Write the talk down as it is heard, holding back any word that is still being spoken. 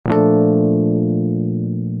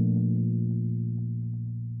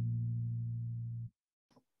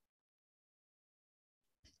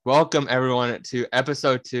Welcome everyone to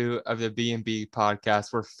episode 2 of the B&B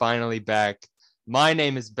podcast. We're finally back. My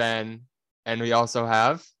name is Ben, and we also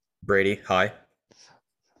have Brady, hi.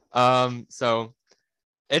 so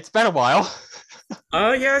it's been a while.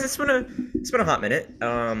 Yeah, it's been a hot minute.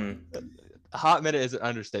 A hot minute is an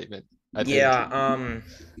understatement, I think. Yeah,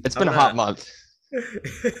 It's I'm been a hot gonna month.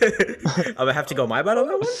 I'm gonna have to go my bad on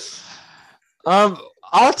that one. Um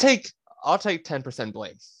I'll take 10%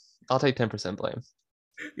 blame. I'll take 10% blame.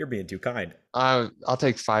 You're being too kind. I'll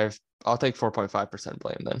take 4.5%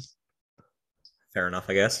 blame then. Fair enough,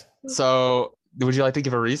 I guess. So, would you like to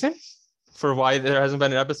give a reason for why there hasn't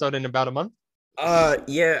been an episode in about a month?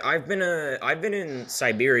 Yeah, I've been in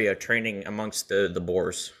Siberia training amongst the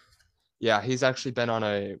boars. Yeah, he's actually been on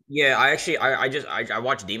a Yeah, I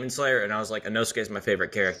watched Demon Slayer and I was like, Inosuke is my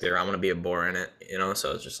favorite character. I'm gonna be a boar in it,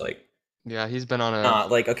 So it's just like, yeah, he's been on a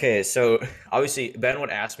okay, so obviously Ben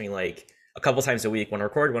would ask me like a couple times a week when I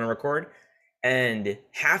record, and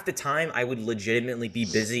half the time I would legitimately be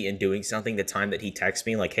busy and doing something the time that he texts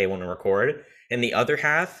me like, hey, want to record, and the other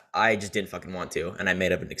half I just didn't fucking want to, and I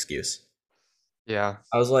made up an excuse. yeah.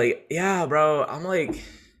 I was like, yeah, bro,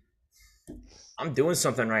 I'm doing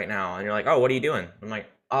something right now, and you're like, oh, what are you doing? I'm like,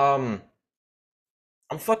 I'm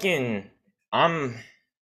fucking, I'm,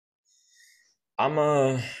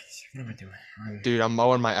 what am I doing? Dude, I'm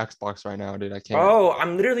mowing my Xbox right now, dude. I can't. Oh,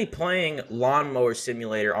 I'm literally playing Lawnmower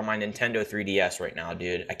Simulator on my Nintendo 3DS right now,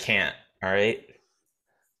 dude. I can't. All right.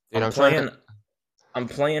 Dude, I'm playing. I'm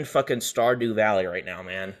playing fucking Stardew Valley right now,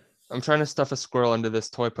 man. I'm trying to stuff a squirrel into this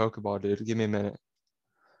toy Pokeball, dude. Give me a minute.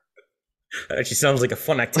 That actually sounds like a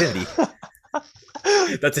fun activity.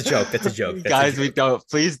 That's a joke. That's a joke. That's Guys, a joke.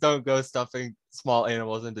 please don't go stuffing small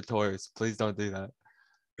animals into toys. Please don't do that.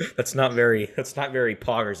 That's not very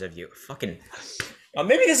poggers of you. Fucking.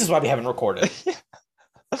 Maybe this is why we haven't recorded.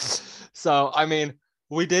 So, I mean,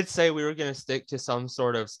 we did say we were going to stick to some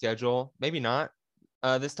sort of schedule. Maybe not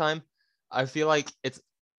this time. I feel like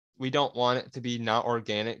we don't want it to be not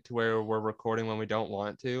organic to where we're recording when we don't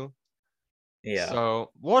want to. Yeah. So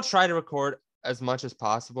we'll try to record as much as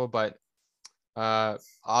possible, but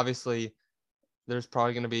obviously there's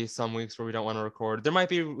probably going to be some weeks where we don't want to record. There might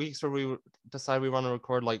be weeks where we decide we want to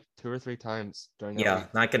record like 2 or 3 times during the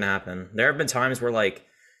week. Not gonna happen. There have been times where like,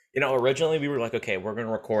 originally we were like, okay, we're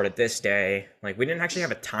gonna record it this day. Like, we didn't actually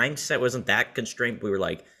have a time set. It wasn't that constraint. We were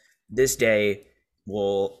like, this day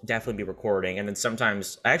we'll definitely be recording. And then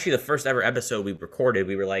sometimes, actually, the first ever episode we recorded,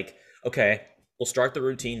 we were like, okay, we'll start the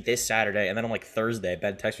routine this Saturday. And then on like Thursday,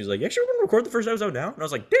 Ben texted me, was like, actually, we're gonna record the first episode now. And I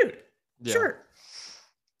was like, dude, sure.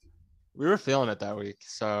 We were feeling it that week,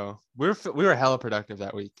 so we were hella productive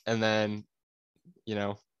that week. And then,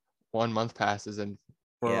 1 month passes and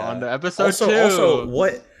we're on to episode 2. Also,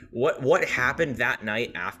 what happened that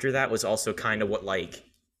night after that was also kind of what like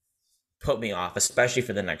put me off, especially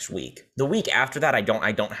for the next week. The week after that, I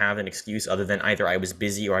don't have an excuse other than either I was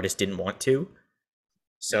busy or I just didn't want to.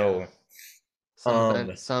 So,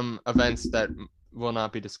 some events that will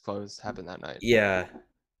not be disclosed happened that night. Yeah,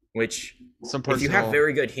 which if you have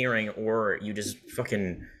very good hearing or you just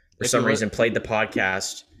fucking for some reason played the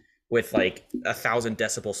podcast with like 1,000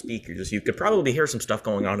 decibel speakers, you could probably hear some stuff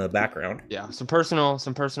going on in the background. Yeah, some personal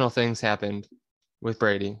things happened with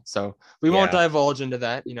Brady, so we won't divulge into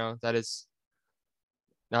that. That is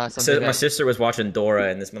not something. So my sister was watching Dora,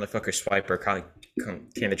 and this motherfucker Swiper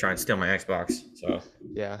came to try and steal my Xbox. So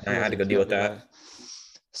yeah, I had to go deal with that.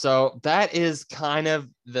 So that is kind of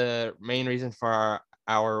the main reason for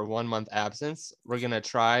our 1 month absence. We're gonna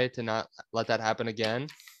try to not let that happen again,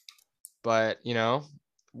 but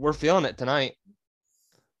we're feeling it tonight.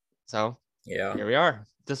 So yeah, here we are.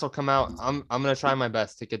 This will come out. I'm gonna try my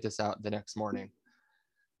best to get this out the next morning.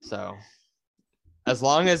 So as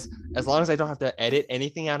long as I don't have to edit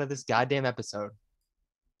anything out of this goddamn episode.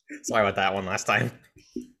 Sorry about that one last time.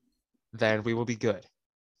 Then we will be good.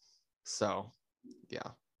 So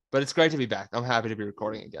yeah. But it's great to be back. I'm happy to be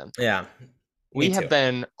recording again. Yeah. We have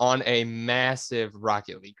been on a massive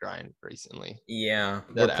Rocket League grind recently. Yeah.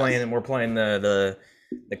 We're playing the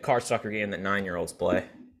car sucker game that 9-year-olds play.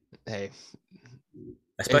 Hey.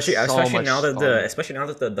 Especially now that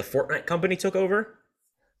the Fortnite company took over.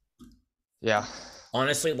 Yeah.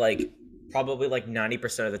 Honestly, like probably like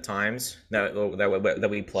 90% of the times that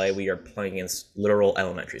we play, we are playing against literal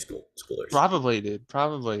elementary schoolers. Probably, dude.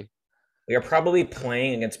 Probably. We are probably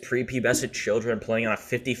playing against prepubescent children playing on a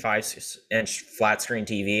 55-inch flat screen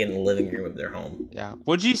TV in the living room of their home. Yeah.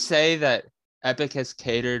 Would you say that Epic has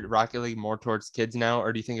catered Rocket League more towards kids now,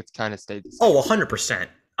 or do you think it's kind of stayed the same? Oh, 100%.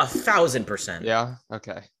 1,000%. Yeah?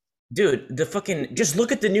 Okay. Dude, just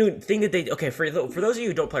look at the new thing that for those of you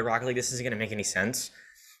who don't play Rocket League, this isn't going to make any sense.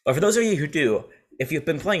 But for those of you who do, if you've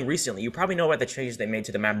been playing recently, you probably know about the changes they made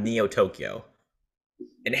to the map Neo Tokyo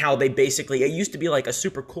and how they basically it used to be like a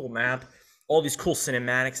super cool map, all these cool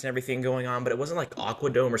cinematics and everything going on, but it wasn't like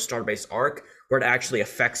Aquadome or Starbase Arc where it actually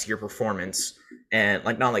affects your performance and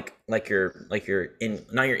like not like your in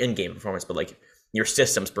not your in-game performance, but like your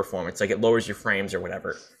system's performance. Like it lowers your frames or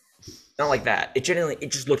whatever. Not like that. It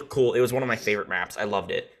just looked cool. It was one of my favorite maps. I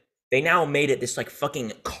loved it. They now made it this like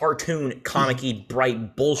fucking cartoon comic-y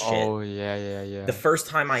bright bullshit. Oh yeah, yeah, yeah. The first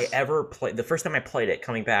time I played it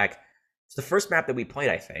coming back, it's the first map that we played,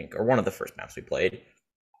 I think, or one of the first maps we played.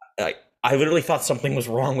 Like I literally thought something was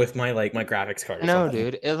wrong with my graphics card or No, something.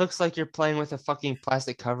 dude, it looks like you're playing with a fucking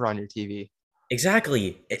plastic cover on your TV.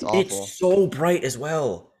 Exactly. It's awful. It's so bright as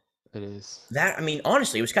well. It is. That I mean,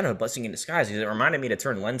 honestly, it was kind of a blessing in disguise because it reminded me to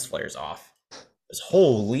turn lens flares off. Because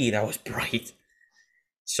holy, that was bright.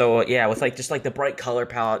 So yeah, with like just like the bright color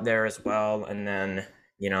palette there as well, and then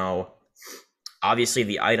you know, obviously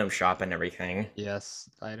the item shop and everything. Yes,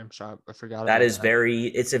 item shop. I forgot That about is that. very.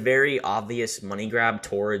 It's a very obvious money grab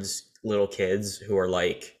towards little kids who are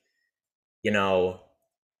like, you know,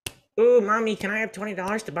 ooh, mommy, can I have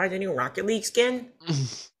 $20 to buy the new Rocket League skin?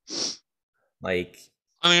 Like,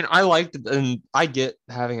 I mean, I liked it, and I get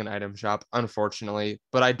having an item shop, unfortunately,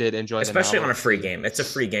 but I did enjoy the especially on a free novelty. game. It's a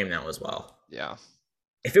free game now as well. Yeah.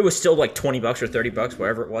 If it was still like $20 or $30,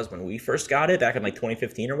 whatever it was when we first got it back in like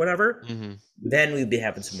 2015 or whatever, Mm-hmm. then we'd be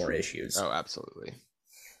having some more issues. Oh, absolutely.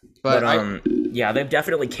 But But yeah, they've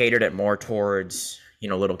definitely catered it more towards,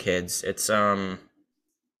 little kids. It's I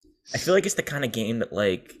feel like it's the kind of game that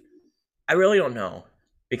like I really don't know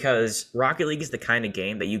because Rocket League is the kind of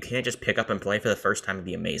game that you can't just pick up and play for the first time and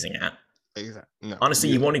be amazing at. exactly. No, Honestly,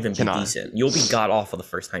 you won't even be cannot. decent. You'll be god awful the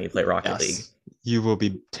first time you play Rocket League. Yes, you will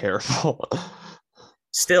be terrible.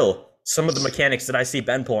 Still, some of the mechanics that I see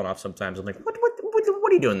Ben pulling off sometimes, I'm like, what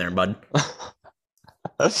are you doing there, bud?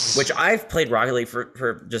 Which I've played Rocket League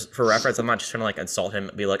for just for reference. I'm not just trying to like insult him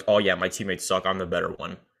and be like, oh yeah, my teammates suck. I'm the better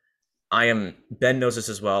one. Ben knows this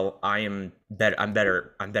as well. I'm better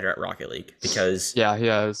at Rocket League because Yeah, he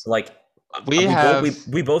has. like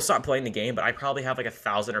we both stopped playing the game, but I probably have like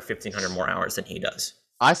 1,000 or 1,500 more hours than he does.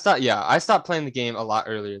 I stopped playing the game a lot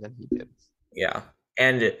earlier than he did. Yeah.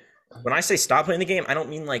 And when I say stop playing the game, I don't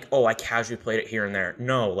mean like, oh, I casually played it here and there.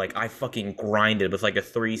 No, like I fucking grinded with like a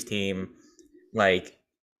threes team, like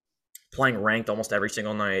playing ranked almost every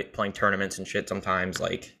single night, playing tournaments and shit sometimes.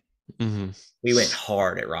 Like we went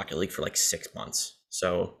hard at Rocket League for like 6 months.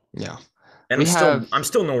 So yeah. and I'm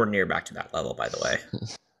still nowhere near back to that level, by the way.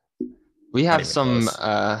 We Not have even some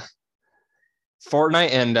close.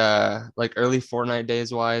 Fortnite and like early Fortnite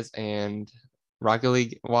days wise and Rocket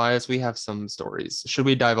League wise, we have some stories. Should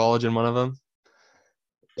we divulge in one of them?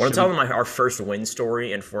 Want to Should tell we? them our first win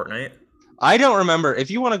story in Fortnite? I don't remember. If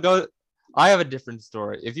you want to go, I have a different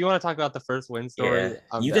story. If you want to talk about the first win story, Yeah,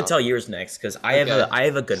 I'm you down. can tell yours next because Okay. I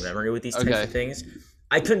have a good memory with these types Okay. of things.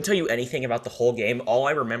 I couldn't tell you anything about the whole game. All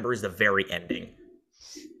I remember is the very ending.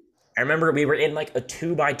 I remember we were in like a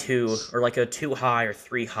 2x2 or like a 2 high or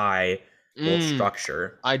 3 high little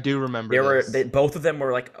structure. I do remember Both of them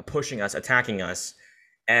were like pushing us, attacking us,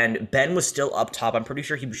 and Ben was still up top. I'm pretty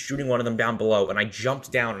sure he was shooting one of them down below, and I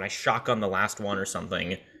jumped down and I shotgunned the last one or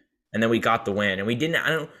something, and then we got the win. And we didn't. I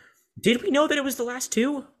don't. Did we know that it was the last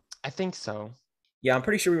two? I think so. Yeah, I'm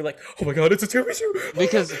pretty sure we were like, oh my god, it's a 2v2.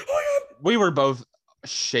 Because we were both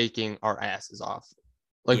shaking our asses off.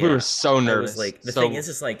 Like we Yeah, were so nervous. I was like, the thing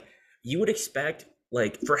is like, you would expect,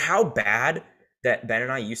 like, for how bad that Ben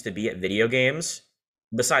and I used to be at video games,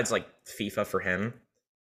 besides like FIFA for him,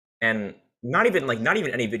 and not even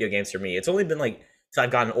any video games for me. It's only been like since I've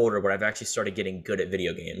gotten older where I've actually started getting good at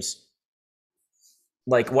video games.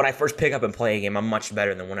 Like when I first pick up and play a game, I'm much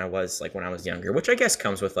better than when I was younger, which I guess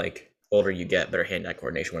comes with like older you get, better hand-eye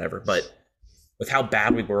coordination, whatever. But with how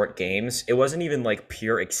bad we were at games, it wasn't even like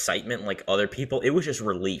pure excitement like other people. It was just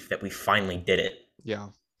relief that we finally did it. Yeah.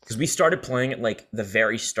 Because we started playing at like the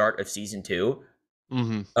very start of season 2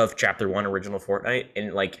 of chapter 1 original Fortnite,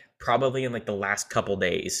 and like probably in like the last couple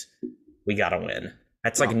days, we got a win.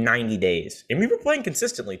 That's like 90 days. And we were playing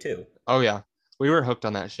consistently too. Oh yeah. We were hooked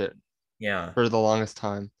on that shit. Yeah. For the longest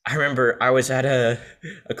time. I remember I was at a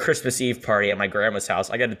Christmas Eve party at my grandma's house.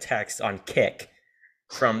 I got a text on Kick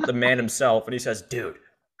from the man himself, and he says, dude,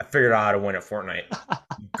 I figured out how to win at Fortnite.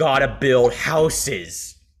 Gotta build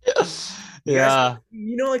houses. Yeah.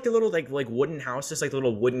 You know, like the little like wooden houses, like the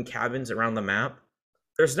little wooden cabins around the map?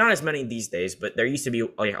 There's not as many these days, but there used to be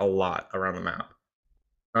like a lot around the map.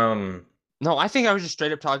 No, I think I was just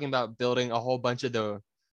straight up talking about building a whole bunch of the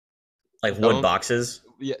like wood boxes.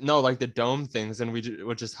 Yeah, no, like the dome things, and we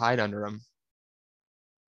would just hide under them.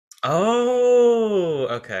 Oh,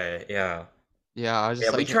 okay, yeah. Yeah, I was Yeah,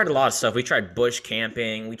 just we like, tried a lot of stuff. We tried bush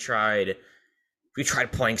camping. We tried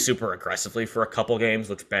playing super aggressively for a couple games,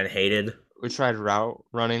 which Ben hated. we tried route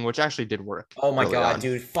running, which actually did work Oh my early god, on.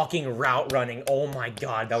 dude, fucking route running. Oh my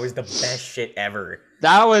god, that was the best shit ever.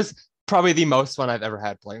 That was probably the most fun I've ever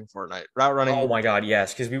had playing Fortnite. Route Oh running. my god,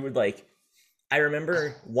 yes, because we would like I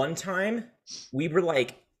remember one time we were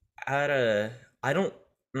like at a I don't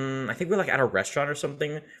I think we were like at a restaurant or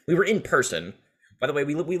something. We were in person. By the way,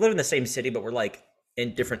 we live in the same city, but we're like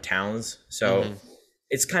in different towns. So Hmm.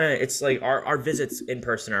 it's like our visits in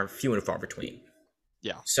person are few and far between.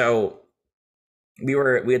 Yeah. So we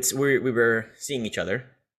were seeing each other,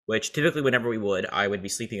 which typically whenever we would, I would be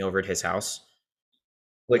sleeping over at his house.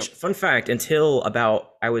 Which Yep. fun fact, until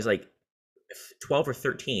about I was like 12 or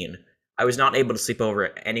 13, I was not able to sleep over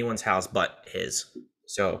at anyone's house but his.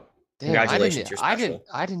 So, Damn, congratulations, you're special.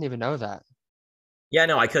 I didn't even know that. Yeah,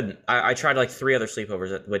 no, I couldn't. I tried like three other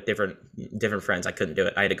sleepovers with different friends. I couldn't do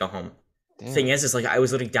it. I had to go home. Thing Damn. is like I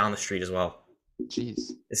was living down the street as well. Jeez.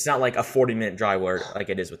 It's not like a 40-minute drive where like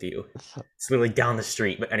it is with you. It's literally down the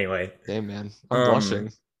street. But anyway, Damn, man. I'm um,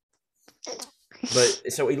 blushing. but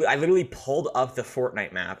so I literally pulled up the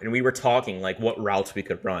Fortnite map and we were talking like what routes we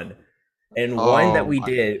could run. And one that Oh we my.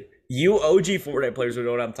 did, you OG Fortnite players will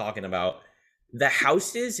know what I'm talking about. The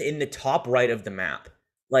houses in the top right of the map,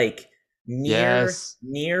 like near Yes.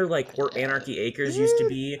 near like where Yeah. Anarchy Acres used to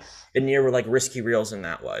be, and near where like Risky Reels and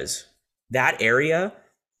that was. That area,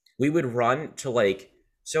 we would run to like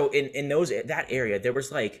so in those that area there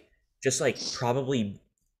was like just like probably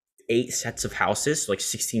 8 sets of houses, like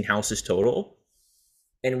 16 houses total.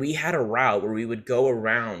 And we had a route where we would go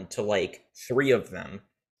around to like three of them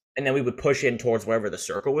and then we would push in towards wherever the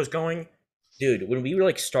circle was going. Dude, when we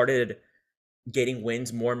like started getting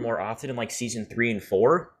wins more and more often in like season 3 and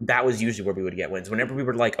 4, that was usually where we would get wins. Whenever we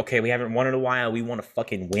were like, okay, we haven't won in a while, we want to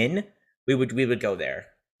fucking win, we would go there.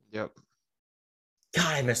 Yep. God,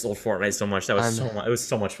 I miss old Fortnite so much. That was I'm so much. It was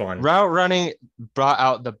so much fun. route running brought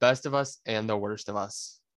out the best of us and the worst of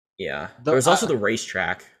us. Yeah, there The was also the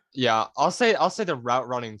racetrack. Yeah, I'll say the route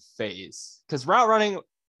running phase, because route running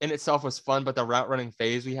in itself was fun, but the route running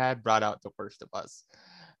phase we had brought out the worst of us,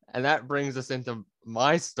 and that brings us into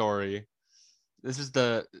my story. This is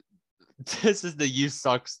the this is the you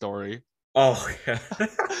suck story. Oh yeah,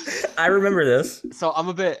 I remember this. So I'm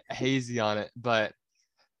a bit hazy on it, but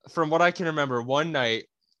from what I can remember, one night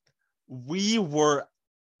we were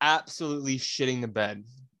absolutely shitting the bed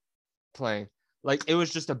playing. Like it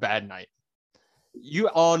was just a bad night. You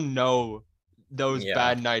all know those Yeah,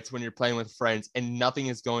 bad nights when you're playing with friends and nothing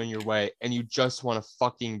is going your way and you just want to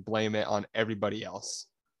fucking blame it on everybody else.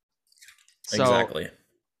 So exactly.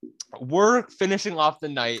 we're finishing off the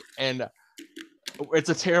night and it's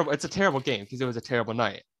a terrible game because it was a terrible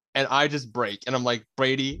night. And I just break and I'm like,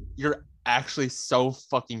 Brady, you're actually so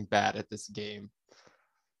fucking bad at this game.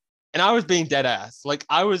 And I was being dead ass. Like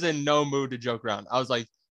I was in no mood to joke around. I was like,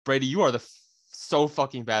 Brady, you are so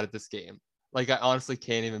fucking bad at this game. Like I honestly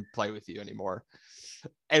can't even play with you anymore.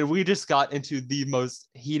 And we just got into the most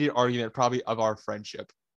heated argument probably of our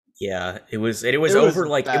friendship. Yeah, it was It was over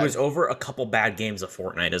like it was bad. over a couple bad games of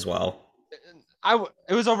Fortnite as well.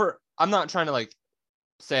 It was over. I'm not trying to like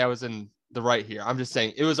say I was in the right here. I'm just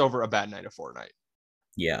saying it was over a bad night of Fortnite.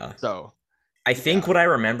 Yeah. So I think yeah, what I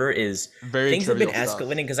remember is very things have been trivial stuff.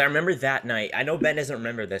 escalating because I remember that night. I know Ben doesn't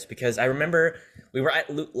remember this because I remember we were at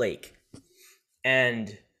Loot Lake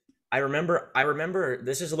and I remember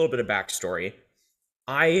this is a little bit of backstory.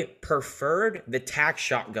 I preferred the tac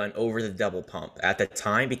shotgun over the double pump at the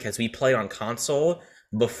time because we played on console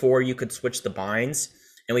before you could switch the binds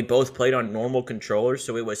and we both played on normal controllers,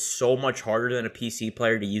 so it was so much harder than a PC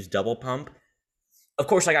player to use double pump. Of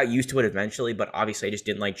course, I got used to it eventually, but obviously I just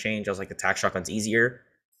didn't like change. I was like, the tac shotgun's easier.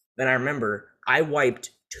 Then I remember I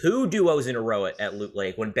wiped two duos in a row at Loot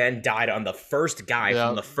Lake when Ben died on the first guy from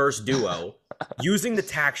Yeah. the first duo using the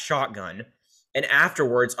tac shotgun. And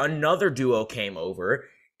afterwards, another duo came over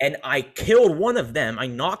and I killed one of them. I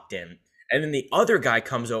knocked him. And then the other guy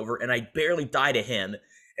comes over and I barely die to him.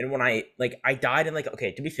 And when I died in like,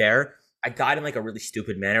 okay, to be fair, I died in like a really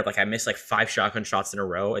stupid manner. Like I missed like 5 shotgun shots in a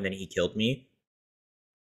row and then he killed me.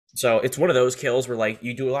 So it's one of those kills where like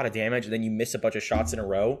you do a lot of damage and then you miss a bunch of shots in a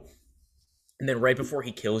row. And then right before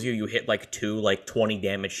he kills you, you hit like two like 20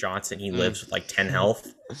 damage shots and he Mm. lives with like 10 health.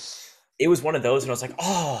 It was one of those and I was like,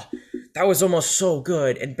 oh, that was almost so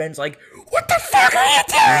good. And Ben's like, what the fuck are you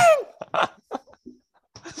doing?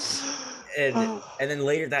 And then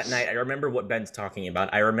later that night, I remember what Ben's talking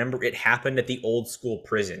about. I remember it happened at the old school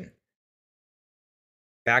prison.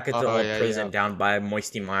 Back at the Oh old yeah, yeah. prison down by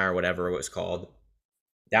Moisty Mire or whatever it was called.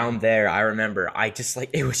 down there, I remember I just like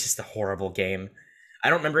it was just a horrible game. I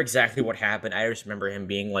don't remember exactly what happened. I just remember him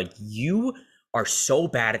being like, "You are so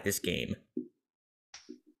bad at this game."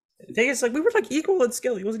 The thing is, like, we were like equal in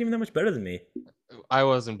skill. He wasn't even that much better than me. I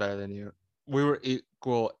wasn't better than you. We were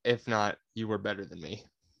equal, if not, you were better than me.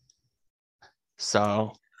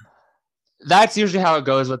 So that's usually how it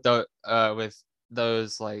goes with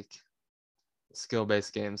those like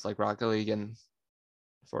skill-based games like Rocket League and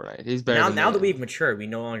Fortnite. He's better than me. Now that we've matured, we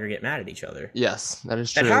no longer get mad at each other. Yes, that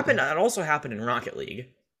is true. That also happened in Rocket League.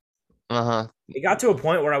 Uh-huh. It got to a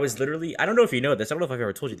point where I was literally, I don't know if you know this, I don't know if I've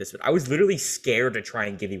ever told you this, but I was literally scared to try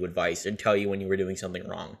and give you advice and tell you when you were doing something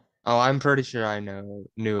wrong. Oh, I'm pretty sure I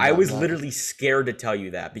knew about I was that. literally scared to tell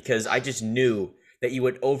you that because I just knew that you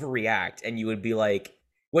would overreact and you would be like,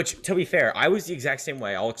 which, to be fair, I was the exact same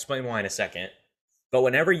way. I'll explain why in a second. But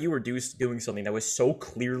whenever you were doing something that was so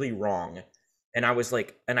clearly wrong, and I was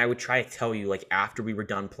like, and I would try to tell you like after we were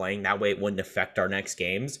done playing, that way it wouldn't affect our next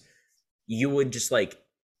games, you would just like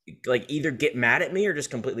either get mad at me or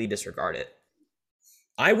just completely disregard it.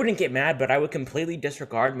 I wouldn't get mad, but I would completely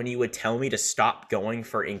disregard when you would tell me to stop going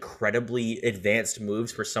for incredibly advanced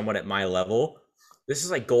moves for someone at my level. This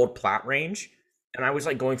is like gold plat range. And I was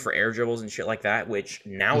like going for air dribbles and shit like that, which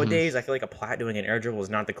nowadays I feel like a plat doing an air dribble is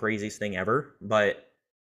not the craziest thing ever. But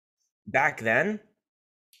back then,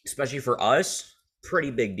 especially for us,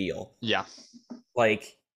 pretty big deal. Yeah.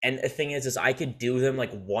 Like, and the thing is I could do them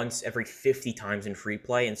like once every 50 times in free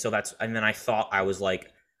play. And then I thought I was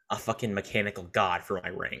like a fucking mechanical god for my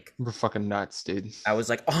rank. We're fucking nuts, dude. I was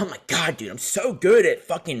like, oh my god, dude, I'm so good at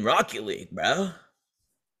fucking Rocket League, bro.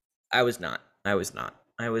 I was not. I was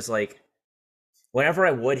like, whenever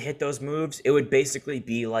I would hit those moves, it would basically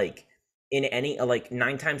be like in any, like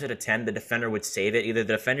 9 times out of 10, the defender would save it. Either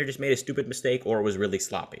the defender just made a stupid mistake or it was really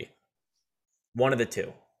sloppy. One of the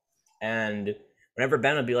two. And whenever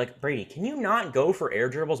Ben would be like, Brady, can you not go for air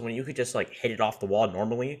dribbles when you could just like hit it off the wall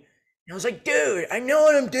normally? And I was like, dude, I know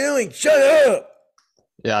what I'm doing. Shut up.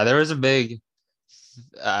 Yeah, there was a big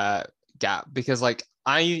gap because like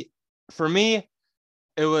for me,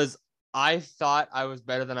 it was, I thought I was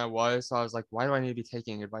better than I was. So I was like, why do I need to be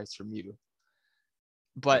taking advice from you?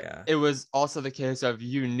 But It was also the case of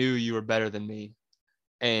you knew you were better than me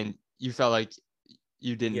and you felt like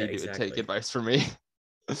you didn't need to take advice from me.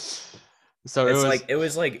 So it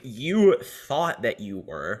was like you thought that you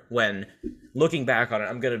were, when looking back on it,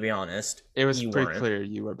 I'm gonna be honest, it was pretty clear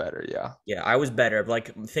you were better. Yeah, I was better.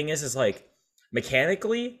 Like, the thing is like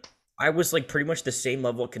mechanically I was like pretty much the same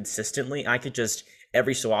level consistently. I could just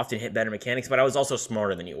every so often hit better mechanics, but I was also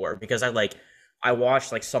smarter than you were because I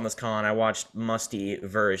watched like Sunless Khan, I watched Musty,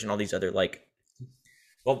 Verge, and all these other like,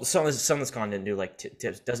 well, Sunless Khan didn't do like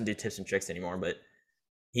tips, doesn't do tips and tricks anymore, but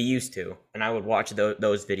he used to, and I would watch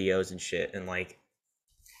those videos and shit, and like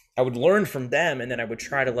I would learn from them, and then I would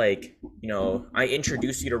try to like, you know, I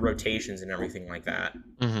introduce you to rotations and everything like that,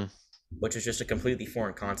 which was just a completely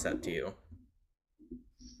foreign concept to you.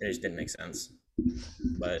 It just didn't make sense.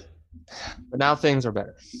 But now things are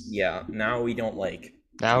better. Yeah, now we don't like.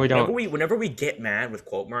 Now we don't. Whenever we get mad with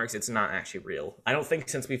quote marks, it's not actually real. I don't think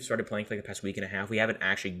since we've started playing for like the past week and a half, we haven't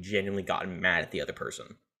actually genuinely gotten mad at the other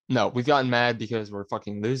person. No, we've gotten mad because we're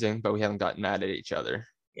fucking losing, but we haven't gotten mad at each other.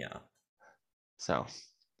 Yeah. So.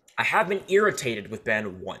 I have been irritated with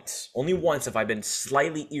Ben once. Only once have I been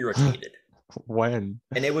slightly irritated. When?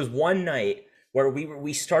 And it was one night where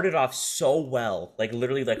we started off so well, like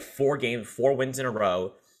literally like 4 wins in a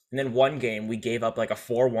row. And then one game we gave up like a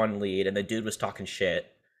 4-1 lead and the dude was talking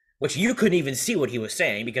shit, which you couldn't even see what he was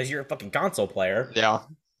saying because you're a fucking console player. Yeah.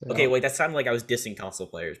 Okay, wait, that sounded like I was dissing console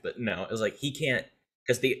players, but no, it was like he can't,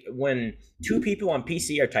 because when 2 people on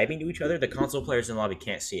PC are typing to each other, the console players in the lobby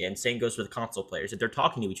can't see it. And same goes with console players. If they're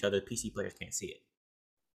talking to each other, the PC players can't see it.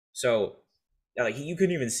 So, like, you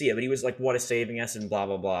couldn't even see it, but he was like, what is saving us and blah,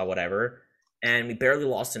 blah, blah, whatever. And we barely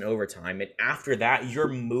lost in overtime. And after that, your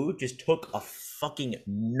mood just took a fucking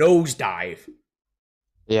nosedive.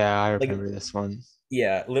 Yeah, I remember this one.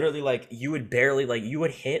 Yeah, literally, like, you would barely, like, you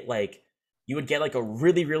would hit, like, you would get, like, a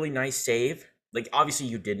really, really nice save. Like, obviously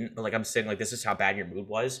you didn't, but, like, I'm saying, like, this is how bad your mood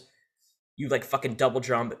was. You, like, fucking double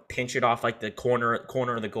jump, pinch it off, like, the corner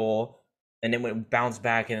of the goal, and then would bounce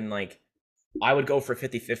back, and, like, I would go for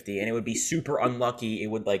 50-50, and it would be super unlucky. It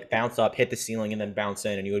would, like, bounce up, hit the ceiling, and then bounce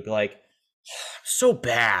in, and you would be like, so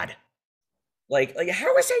bad. Like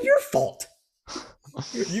how is that your fault?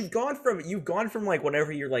 You've gone from like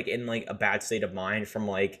whenever you're like in like a bad state of mind, from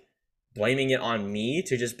like blaming it on me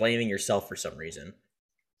to just blaming yourself for some reason.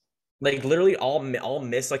 Like literally I'll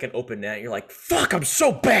miss like an open net. You're like, fuck, I'm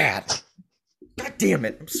so bad. God damn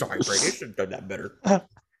it. I'm sorry, Brady. I should have done that better.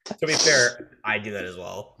 To be fair, I do that as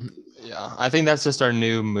well. Yeah, I think that's just our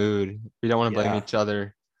new mood. We don't want to blame Yeah. each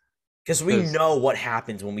other Because we because know what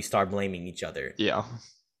happens when we start blaming each other. yeah,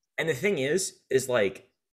 And the thing is like,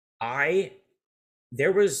 I,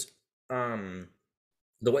 there was, um,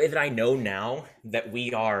 the way that I know now that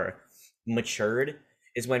we are matured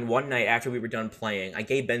is when one night after we were done playing, I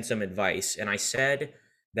gave Ben some advice and I said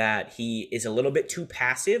that he is a little bit too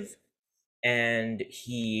passive and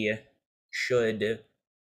he should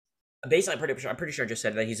basically I'm pretty sure I just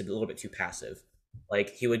said that he's a little bit too passive. Like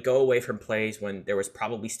he would go away from plays when there was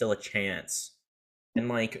probably still a chance and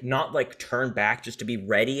like not like turn back just to be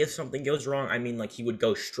ready if something goes wrong. I mean like he would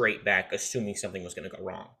go straight back assuming something was going to go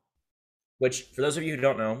wrong. Which for those of you who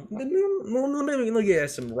don't know, look at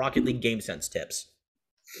some Rocket League game sense tips.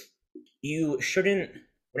 You shouldn't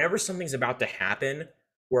whenever something's about to happen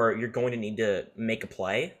where you're going to need to make a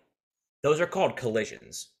play, those are called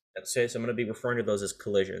collisions. So I'm going to be referring to those as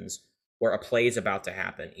collisions, where a play is about to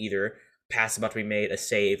happen. Either a pass about to be made, a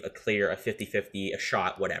save, a clear, a 50-50, a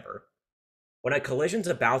shot, whatever. When a collision's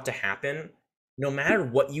about to happen, no matter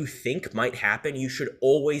what you think might happen, you should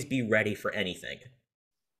always be ready for anything.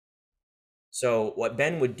 So what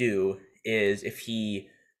Ben would do is if he,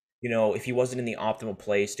 if he wasn't in the optimal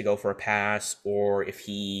place to go for a pass, or if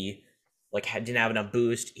he didn't have enough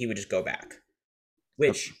boost, he would just go back.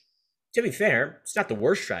 Which, to be fair, it's not the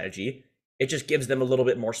worst strategy. It just gives them a little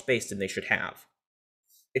bit more space than they should have.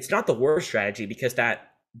 It's not the worst strategy because that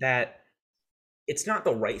it's not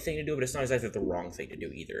the right thing to do, but it's not exactly the wrong thing to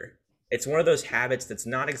do either. It's one of those habits that's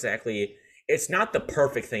not exactly it's not the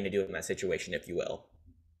perfect thing to do in that situation, if you will.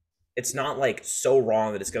 It's not like so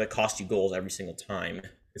wrong that it's going to cost you goals every single time.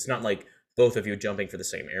 It's not like both of you jumping for the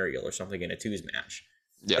same aerial or something in a twos match.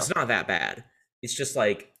 yeah, It's not that bad. It's just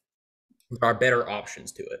like there are better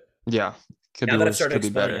options to it. yeah. Could be Now that I've worse. started Could be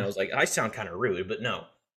explaining, I better. was like, I sound kind of rude, but no.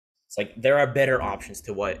 It's like there are better options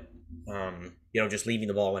to what, just leaving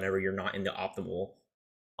the ball whenever you're not in the optimal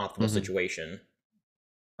Hmm. situation.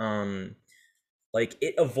 Um, like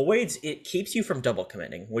it keeps you from double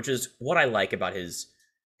committing, which is what I like about his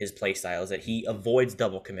play style is that he avoids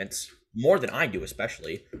double commits more than I do,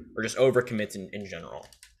 especially, or just over commits in general.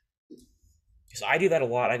 Because I do that a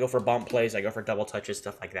lot. I go for bump plays, I go for double touches,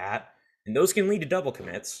 stuff like that. And those can lead to double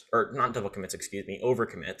commits, or not double commits, excuse me, over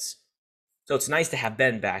commits. So it's nice to have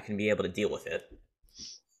Ben back and be able to deal with it. But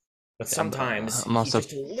Yeah, but sometimes I'm also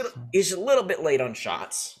he's a little bit late on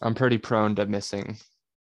shots. I'm pretty prone to missing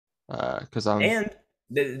because I'm And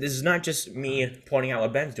this is not just me pointing out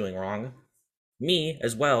what Ben's doing wrong. Me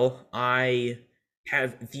as well. I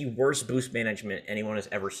have the worst boost management anyone has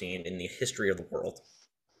ever seen in the history of the world.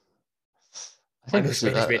 I My think it's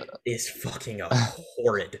boost management is fucking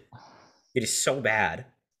horrid. It is so bad.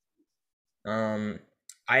 Um,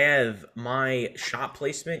 I have my shot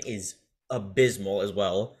placement is abysmal as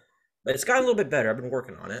well, but it's got a little bit better. I've been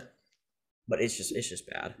working on it, but it's just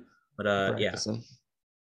bad. But yeah, practicing.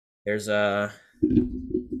 there's I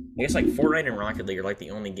guess like Fortnite and Rocket League are like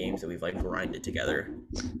the only games that we've like grinded together.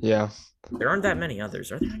 Yeah. There aren't that many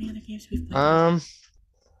others. Are there any other games we've played together? Um,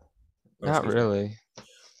 Oh, not excuse me. really.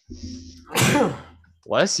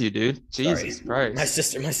 Bless you, dude. Sorry, Jesus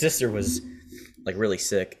Christ. my sister was like really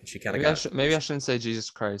sick. She kind of got. Maybe I shouldn't say Jesus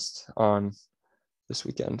Christ on this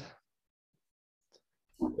weekend.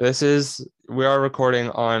 We are recording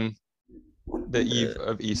on the eve Uh,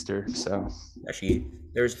 of Easter, so actually,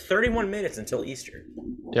 there's 31 minutes until Easter.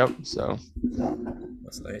 yep. So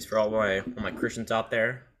That's nice for all my Christians out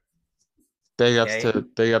there. Okay.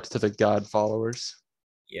 big ups to the God followers.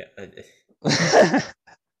 Yeah.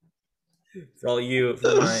 For all you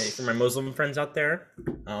for my Muslim friends out there,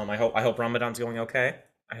 I hope Ramadan's going okay.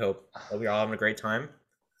 I hope you're all having a great time.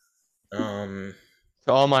 Um,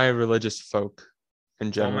 To all my religious folk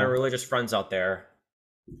in to all my general, religious friends out there,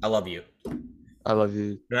 I love you. I love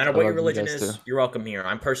you. No matter I what your love you religion guys too. is, you're welcome here.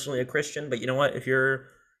 I'm personally a Christian, but you know what? If you're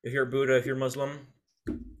Buddha, if you're Muslim,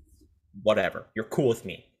 whatever. You're cool with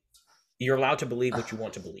me. You're allowed to believe what you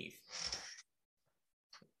want to believe.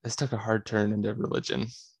 This took a hard turn into religion.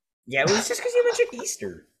 Yeah, it was just because you mentioned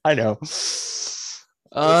Easter. I know. Which,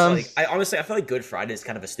 like, I feel like Good Friday is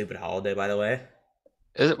kind of a stupid holiday, by the way.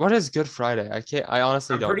 What is Good Friday? I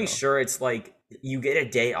honestly I'm don't pretty know. sure it's like you get a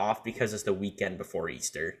day off because it's the weekend before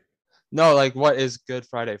Easter. No, like what is Good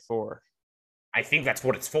Friday for? I think that's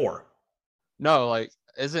what it's for. No, like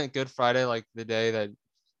isn't Good Friday like the day that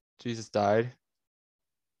Jesus died?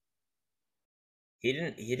 He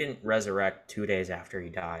didn't resurrect 2 days after he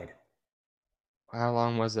died. How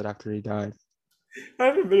long was it after he died? I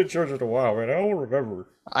haven't been to church in a while, man. I don't remember.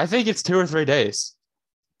 I think it's 2 or 3 days.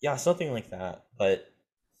 Yeah, something like that. But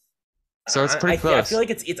So it's pretty I feel close. like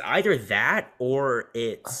it's either that or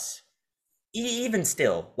it's even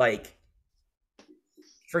still like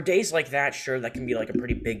for days like that. Sure, that can be like a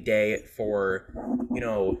pretty big day for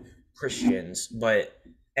Christians, but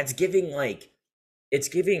that's giving like it's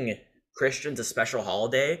giving Christians a special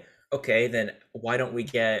holiday. Okay, then why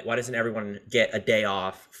doesn't everyone get a day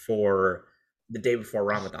off for the day before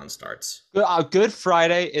Ramadan starts? Good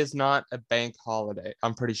Friday is not a bank holiday,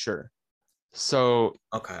 I'm pretty sure. So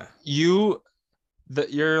Okay. you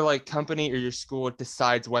your like company or your school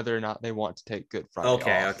decides whether or not they want to take Good Friday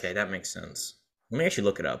Okay, off. okay, that makes sense. Let me actually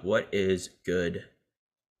look it up. What is good?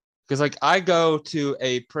 Because like I go to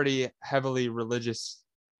a pretty heavily religious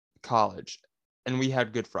college and we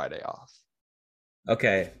had Good Friday off.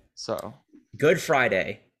 Okay, So Good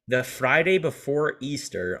Friday, the Friday before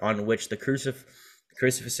Easter, on which the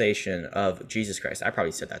crucifixion of Jesus Christ. I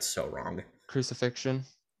probably said that so wrong. crucifixion.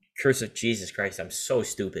 Jesus Christ, I'm so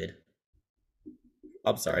stupid.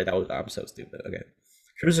 I'm sorry, I'm so stupid. Okay.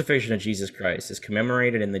 Crucifixion of Jesus Christ is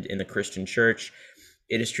commemorated in the Christian church.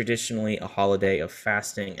 It is traditionally a holiday of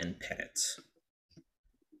fasting and penance.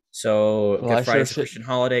 So Well, Good I Friday sure is a should. Christian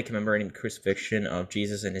holiday commemorating the crucifixion of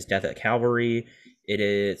Jesus and his death at Calvary. It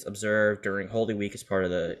is observed during Holy Week as part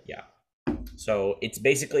of the So it's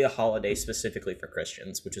basically a holiday specifically for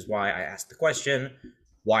Christians, which is why I asked the question,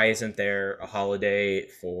 why isn't there a holiday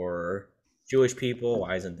for Jewish people?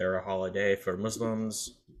 Why isn't there a holiday for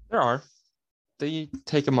Muslims? There are. They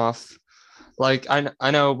take them off. Like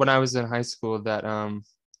I know when I was in high school that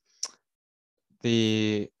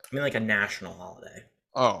the I mean, like a national holiday.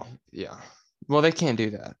 oh yeah. Well, they can't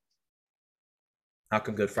do that. How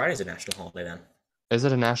come Good Friday is a national holiday then? Is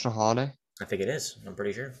it a national holiday? I think it is. I'm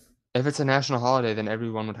pretty sure. If it's a national holiday, then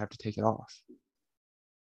everyone would have to take it off,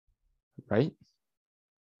 right?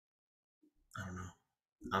 I don't know.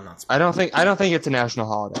 I'm not. I don't think it's a national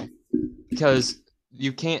holiday because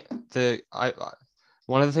you can't.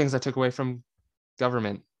 One of the things I took away from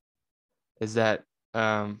government is that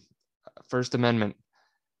First Amendment,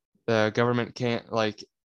 the government can't like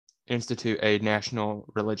institute a national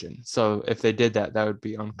religion. So if they did that, that would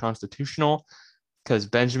be unconstitutional because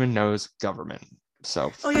Benjamin knows government.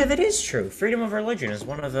 So Oh yeah, that is true. Freedom of religion is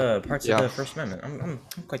one of the parts of yeah, the First Amendment. I'm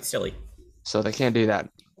quite silly. so they can't do that.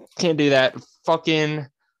 Can't do that. Fucking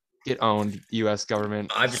get owned, U.S.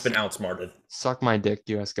 government. I've just been outsmarted. Suck my dick,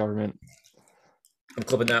 U.S. government. I'm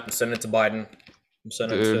clipping that and sending it to Biden. I'm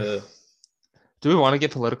sending it Dude, to. do we want to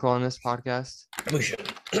get political on this podcast? We should.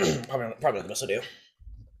 Probably not the best idea.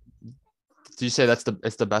 Do you say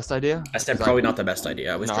it's the best idea? I said probably not the best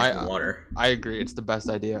idea. I was No, drinking water. I agree. It's the best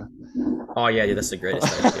idea. Oh yeah, dude, that's the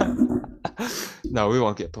greatest idea. No, we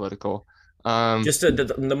won't get political. Just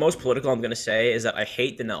the most political I'm gonna say is that I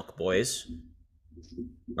hate the Nelk Boys.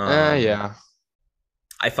 Yeah.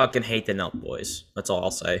 I fucking hate the Nelk Boys. That's all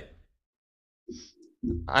I'll say.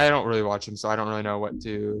 I don't really watch them, so I don't really know what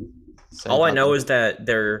to say. All I know them. is that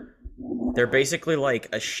they're basically like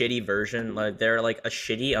a shitty version. Like they're like a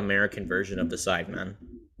shitty American version of the Sidemen.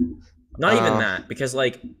 Not even that, because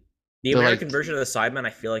like the American version of the Sidemen, I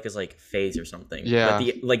feel like is like Phase or something. Yeah.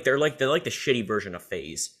 But they're like the shitty version of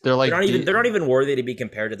Phase. They're like they're not even worthy to be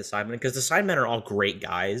compared to the Sidemen because the Sidemen are all great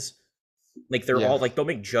guys. Like they're all like they'll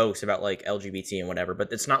make jokes about like LGBT and whatever,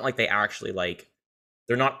 but it's not like they actually like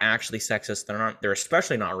they're not actually sexist. They're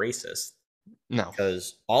especially not racist. No.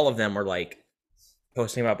 Because all of them were like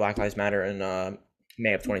posting about Black Lives Matter in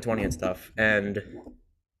May of 2020 and stuff. And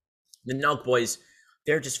the Nelk Boys,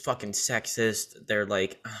 they're just fucking sexist. They're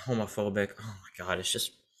like homophobic. Oh my god, it's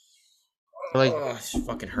just like it just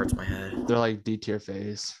fucking hurts my head. They're like D tier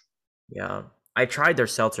Phase. Yeah, I tried their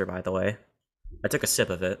seltzer, by the way. I took a sip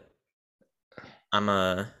of it.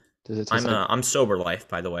 I'm sober life,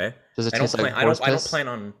 by the way. Does it taste like I don't plan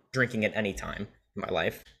on drinking it any time in my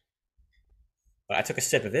life. But I took a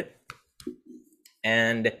sip of it,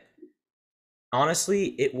 and honestly,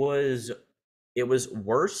 it was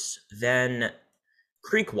worse than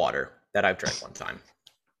creek water that I've drank one time.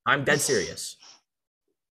 I'm dead serious.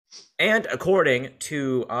 And according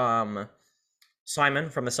to Simon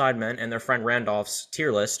from the Sidemen and their friend Randolph's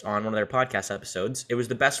tier list on one of their podcast episodes, it was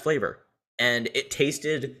the best flavor. And it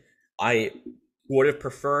tasted, I would have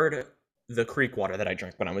preferred the creek water that I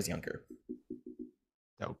drank when I was younger.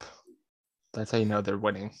 Nope. That's how you know they're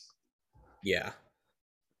winning. Yeah.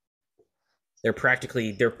 They're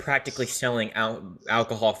practically selling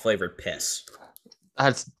alcohol flavored piss.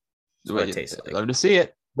 That's what it tastes like. Love to see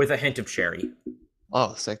it. With a hint of cherry.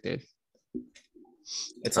 Oh, sick, dude.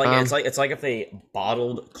 It's like if they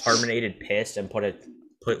bottled carbonated piss and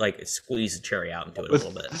squeeze the cherry out into it a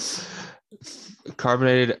little bit.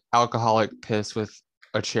 Carbonated alcoholic piss with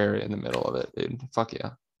a cherry in the middle of it, dude. Fuck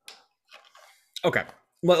yeah. Okay.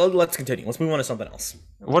 Well, let's continue. Let's move on to something else.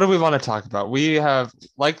 What do we want to talk about? We have,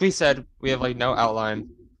 like we said, we have like no outline.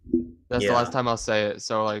 That's the last Yeah. time I'll say it.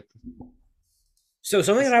 So like, So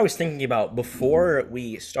something that I was thinking about before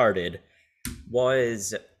we started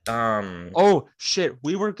was oh shit,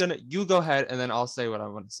 you go ahead and then I'll say what I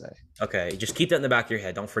want to say. okay, just keep that in the back of your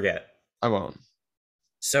head. Don't forget. I won't.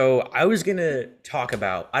 So I was gonna talk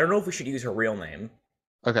about. I don't know if we should use her real name.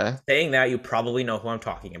 Okay. Saying that, you probably know who I'm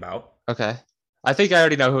talking about. Okay. I think I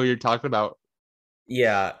already know who you're talking about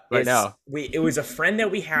Yeah, right now. It was a friend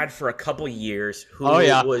that we had for a couple years who Oh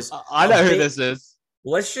yeah, was I know who this is.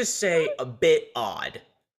 let's just say a bit odd.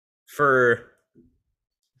 For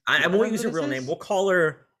I won't use her real name. We'll call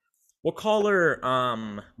her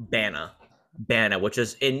Bana, which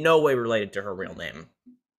is in no way related to her real name.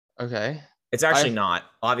 Okay. It's actually not.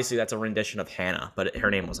 Obviously, that's a rendition of Hannah, but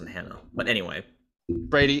her name wasn't Hannah. But anyway,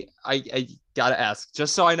 Brady, I gotta ask,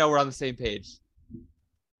 just so I know we're on the same page.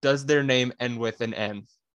 Does their name end with an N?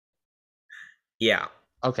 Yeah.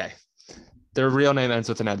 Okay. Their real name ends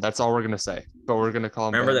with an N. That's all we're gonna say. But we're gonna call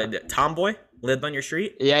him. Remember that Tomboy lived on your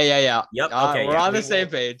street? Yeah. Yep. Okay. We're on the same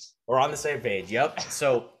page. We're on the same page. Yep.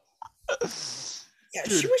 So yeah,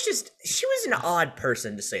 dude. She was an odd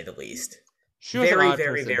person to say the least. She was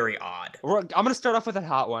very odd. I'm gonna start off with a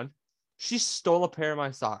hot one. She stole a pair of my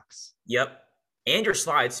socks. Yep. And your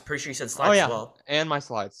slides. Pretty sure you said slides as well. And my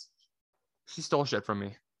slides. She stole shit from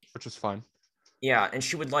me, which was fun. Yeah, and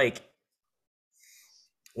she would like.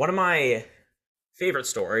 One of my favorite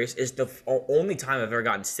stories is the only time I've ever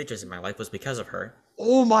gotten stitches in my life was because of her.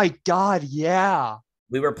 Oh my god, yeah.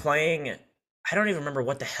 We were playing. I don't even remember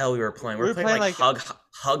what the hell we were playing. We were playing like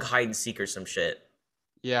hug hide and seek or some shit.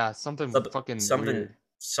 Yeah, something weird.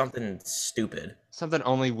 Something stupid. Something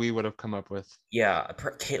only we would have come up with. Yeah,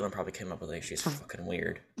 Caitlin probably came up with it. She's fucking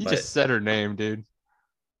weird. You just said her name, dude.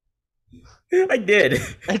 I did.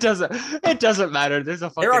 It doesn't matter.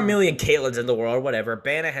 There are a million Caitlins in the world, whatever.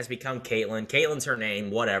 Bana has become Caitlin. Caitlin's her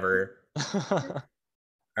name, whatever. All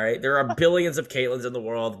right, there are billions of Caitlins in the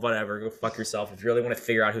world, whatever. Go fuck yourself. If you really want to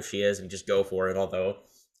figure out who she is, and just go for it. Although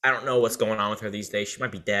I don't know what's going on with her these days. She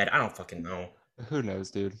might be dead. I don't fucking know. Who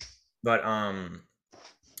knows, dude? But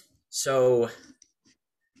so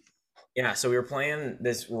yeah, so we were playing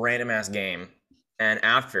this random ass game, and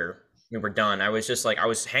after we were done, I was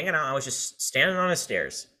hanging out. I was just standing on the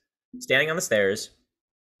stairs,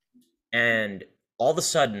 and all of a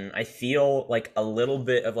sudden, I feel like a little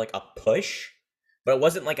bit of like a push, but it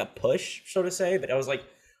wasn't like a push, so to say. But I was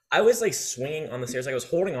like swinging on the stairs, like I was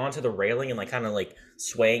holding on to the railing and like kind of like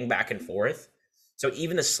swaying back and forth. So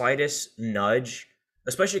even the slightest nudge,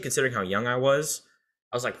 especially considering how young I was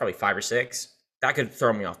like probably 5 or 6. That could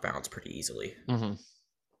throw me off balance pretty easily. Mm-hmm.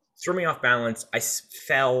 Threw me off balance. I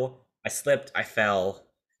fell. I slipped. I fell,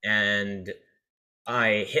 and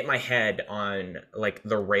I hit my head on like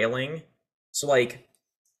the railing. So like,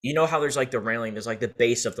 you know how there's like the railing. There's like the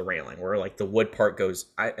base of the railing where like the wood part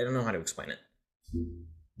goes. I don't know how to explain it.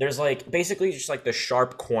 There's like basically just like the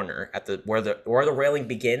sharp corner at the where the railing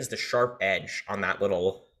begins. The sharp edge on that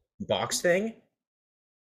little box thing.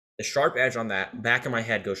 The sharp edge on that back of my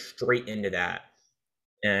head goes straight into that,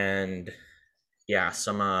 and yeah,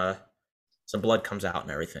 some blood comes out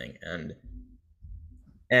and everything, and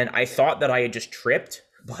I thought that I had just tripped,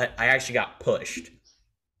 but I actually got pushed.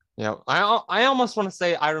 Yeah, I almost want to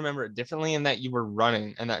say I remember it differently in that you were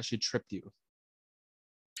running and that she tripped you.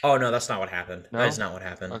 Oh no, that's not what happened. No? That is not what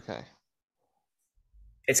happened. Okay.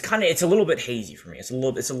 It's a little bit hazy for me. It's a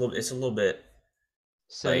little bit.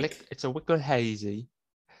 So like, it's a wicked hazy.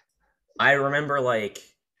 I remember like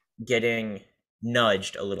getting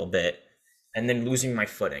nudged a little bit and then losing my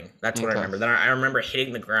footing. That's what I remember. Then I remember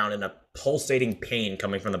hitting the ground and a pulsating pain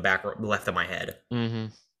coming from the back left of my head. Mm-hmm.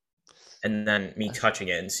 And then me touching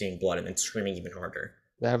it and seeing blood and then screaming even harder.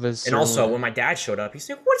 And also, when my dad showed up, he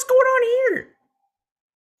said, "What's going on here?"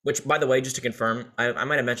 Which, by the way, just to confirm, I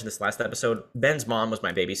might have mentioned this last episode. Ben's mom was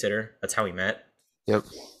my babysitter. That's how we met. Yep.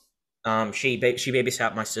 She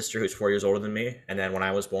babysat my sister, who's 4 years older than me, and then when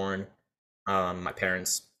I was born, my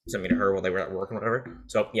parents sent me to her while they were at work and whatever.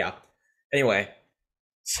 So yeah. Anyway,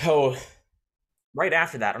 so right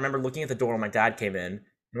after that, I remember looking at the door when my dad came in,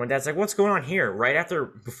 and my dad's like, "What's going on here?" Right after,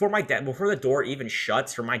 before the door even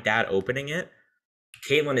shuts for my dad opening it,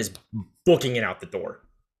 Caitlin is booking it out the door,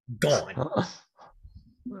 gone.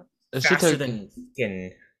 Faster than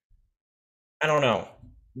fucking, I don't know,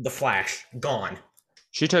 the Flash, gone.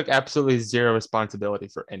 She took absolutely zero responsibility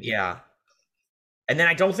for anything. Yeah. And then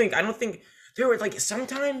I don't think there were like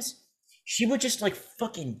sometimes she would just like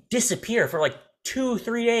fucking disappear for like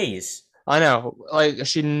 2-3 days. I know, like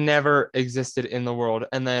she never existed in the world,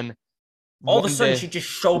 and then All of a one sudden, day, she just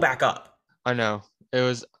show back up. I know it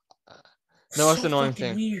was the most So annoying fucking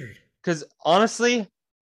thing weird. because honestly,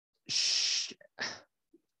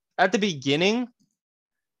 at the beginning,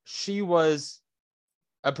 she was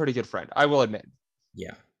a pretty good friend. I will admit.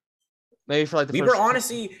 Yeah. Maybe for like the We were first,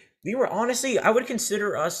 honestly, we were honestly, I would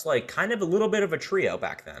consider us like kind of a little bit of a trio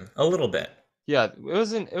back then. A little bit. yeah, it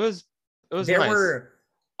was There nice. were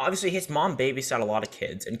obviously his mom babysat a lot of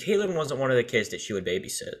kids, and Caitlin wasn't one of the kids that she would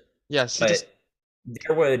babysit. Yeah, she But just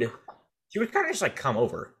there would she would kind of just like come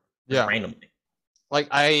over just yeah, randomly. like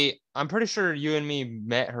I'm pretty sure you and me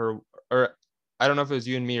met her, or I don't know if it was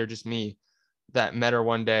you and me or just me that met her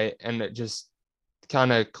one day, and it just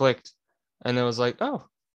kind of clicked, and it was like, oh,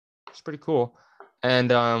 it's pretty cool. And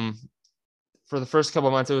for the first couple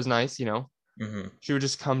of months, it was nice, you know. Hmm. She would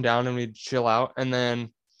just come down and we'd chill out, and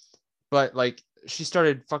then, but like she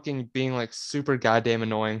started fucking being like super goddamn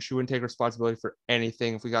annoying. She wouldn't take responsibility for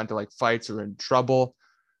anything if we got into like fights or in trouble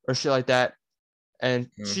or shit like that, and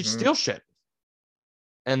she'd Hmm. steal shit.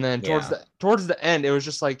 And then towards Yeah. the end, it was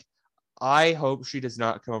just like, I hope she does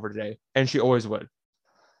not come over today, and she always would.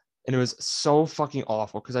 And it was so fucking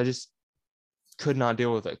awful because I just could not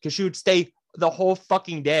deal with it because she would stay the whole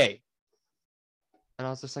fucking day. And I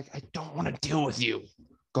was just like, I don't want to deal with you.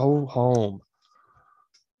 Go home.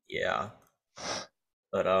 Yeah.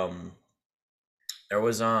 But there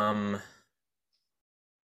was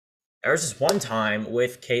there was this one time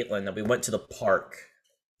with Caitlin that we went to the park,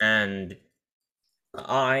 and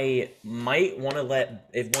I might want to let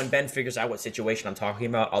if when Ben figures out what situation I'm talking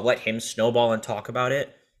about, I'll let him snowball and talk about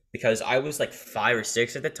it because I was like 5 or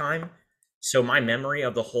 6 at the time, so my memory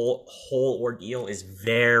of the whole ordeal is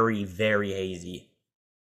very very hazy.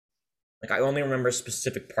 Like I only remember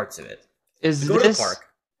specific parts of it. We Is go to the this park.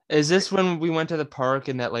 is this when we went to the park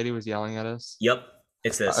and that lady was yelling at us? Yep,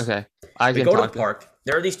 it's this. Okay, I We can go to the talk to. park.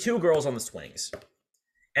 There are these two girls on the swings.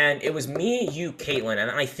 And it was me, you, Caitlin, and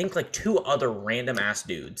I think like two other random ass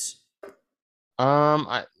dudes.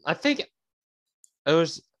 I think it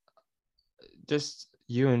was just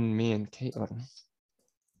you and me and Caitlin.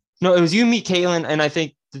 No, it was you, me, Caitlin, and I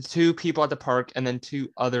think the two people at the park, and then two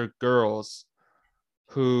other girls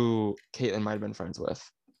who Caitlin might have been friends with.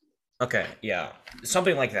 Okay, yeah,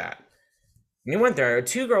 something like that. We went there,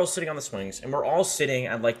 two girls sitting on the swings, and we're all sitting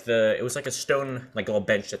at like it was like a stone, like little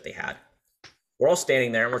bench that they had. We're all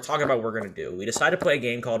standing there and we're talking about what we're gonna do. We decided to play a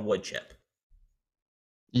game called Wood Chip.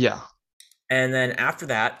 Yeah, And then after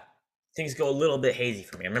that, things go a little bit hazy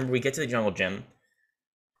for me. I remember we get to the jungle gym,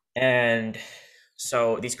 and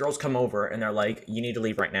so these girls come over and they're like, "You need to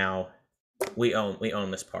leave right now. We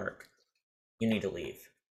own this park. You need to leave.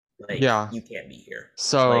 Like yeah. you can't be here."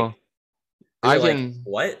 So Like we I were like, can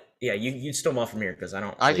 "What?" Yeah, you still off from here because I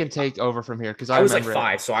don't I can like. take over from here because I I was like remember it.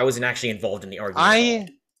 5, so I wasn't actually involved in the argument at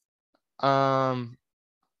all. I um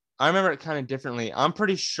I remember it kind of differently. I'm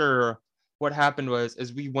pretty sure what happened was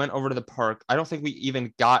is we went over to the park. I don't think we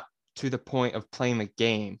even got to the point of playing the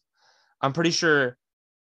game. I'm pretty sure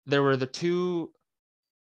there were the two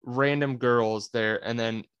random girls there, and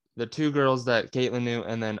then the two girls that Caitlin knew,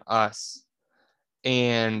 and then us.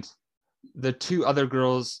 And the two other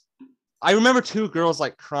girls, I remember two girls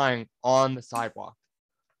like crying on the sidewalk,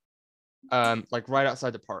 like right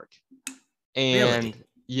outside the park. And Really?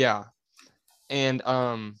 yeah, and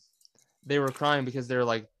they were crying because they're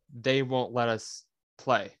like they won't let us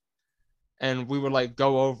play. And we would like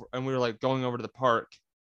go over and we were like going over to the park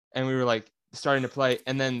and we were like starting to play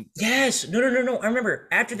and then Yes. No, no, no, no. I remember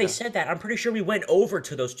after they yeah, said that, I'm pretty sure we went over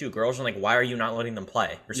to those two girls and like, "Why are you not letting them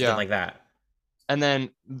play?" or something yeah. like that. And then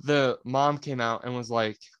the mom came out and was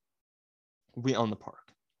like, we own the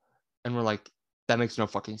park. And we're like, that makes no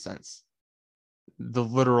fucking sense. The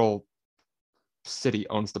literal city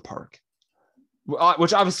owns the park.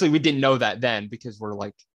 Which obviously we didn't know that then because we're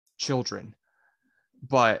like children.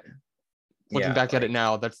 But looking Yeah, back at it like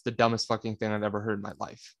now, that's the dumbest fucking thing I've ever heard in my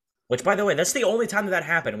life. which by the way, that's the only time that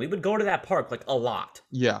happened. We would go to that park like a lot.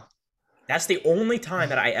 Yeah. That's the only time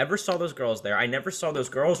that I ever saw those girls there. I never saw those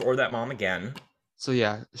girls or that mom again. So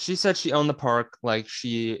yeah, she said she owned the park like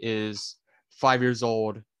she is 5 years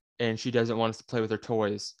old and she doesn't want us to play with her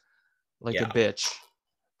toys like a Yeah. bitch.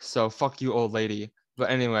 So fuck you, old lady. But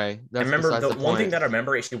anyway, I that's remember besides the the one thing point. that I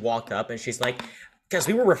remember is she walked up and she's like, because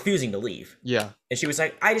we were refusing to leave. Yeah. And she was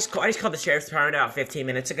like, I just called the sheriff's department out 15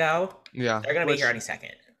 minutes ago. Yeah. They're gonna be here Which any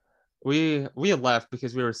second. we had left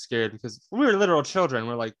because we were scared because we were literal children.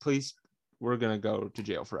 We're like, please, we're gonna go to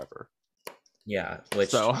jail forever. Yeah, which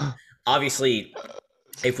So obviously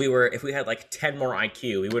if we had like 10 more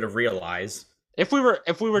IQ, we would have realized. if we were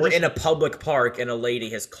We're just in a public park and a lady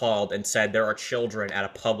has called and said there are children at a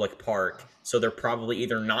public park, so they're probably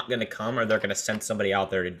either not going to come or they're going to send somebody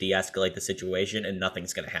out there to de-escalate the situation, and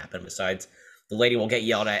nothing's going to happen besides the lady will get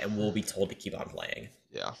yelled at and we'll be told to keep on playing.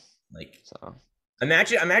 yeah. Like, So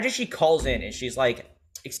imagine she calls in and she's like,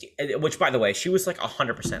 which by the way, she was like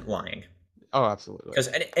 100% lying. oh, absolutely. Because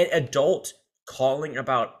an adult calling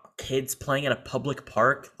about kids playing in a public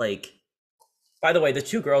park, like, by the way, the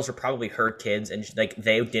two girls were probably her kids, and like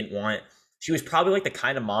they didn't want. She was probably like the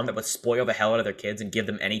kind of mom that would spoil the hell out of their kids and give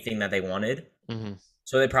them anything that they wanted. Mm-hmm.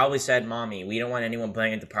 So they probably said, "Mommy, we don't want anyone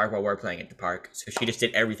playing at the park while we're playing at the park." So she just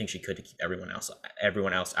did everything she could to keep everyone else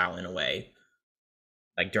out in a way,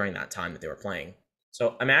 like during that time that they were playing.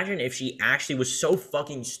 So imagine if she actually was so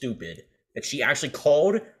fucking stupid that she actually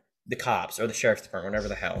called the cops or the sheriff's department, whatever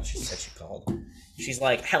the hell she said she called. She's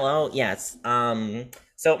like, "Hello, yes,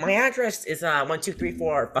 so my address is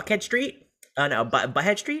 1234 Buckhead Street, no,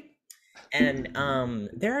 Butthead Street, and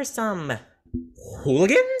there are some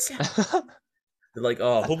hooligans." They're like,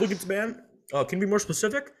 "Oh, hooligans, man. Oh, can you be more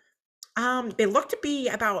specific?" They look to be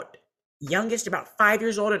about youngest about 5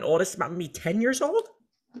 years old and oldest about maybe 10 years old,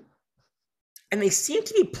 and they seem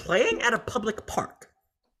to be playing at a public park.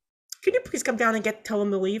 Can you please come down and tell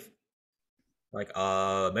them to leave? Like,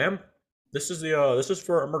 ma'am, this is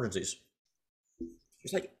for emergencies.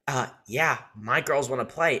 She's like, yeah, my girls want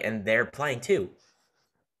to play and they're playing too.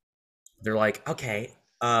 They're like, okay,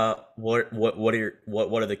 what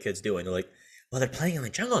are the kids doing? They're like, well, they're playing in the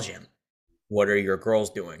jungle gym. What are your girls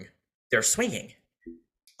doing? They're swinging.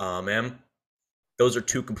 Ma'am, those are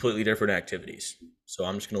two completely different activities. So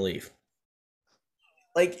I'm just gonna leave.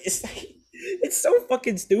 Like, it's so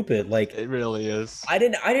fucking stupid. Like, It really is. I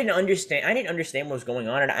didn't understand what was going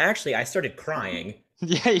on, and I started crying.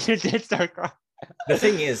 Yeah, you did start crying. The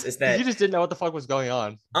thing is that you just didn't know what the fuck was going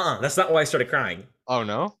on. that's not why I started crying. Oh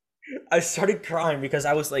no. I started crying because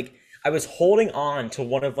I was holding on to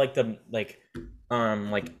one of like the like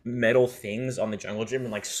metal things on the jungle gym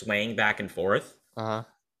and like swaying back and forth. Uh-huh.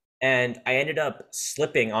 And I ended up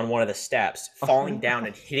slipping on one of the steps, falling down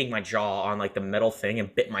and hitting my jaw on like the metal thing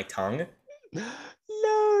and bit my tongue.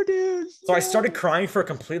 No, dude. So I started crying for a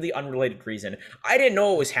completely unrelated reason. I didn't know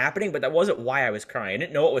what was happening, but that wasn't why I was crying. I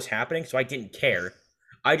didn't know what was happening, so I didn't care.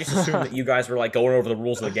 I just assumed that you guys were like going over the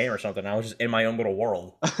rules of the game or something. I was just in my own little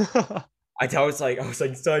world. I was like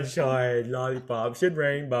sunshine, lollipops, and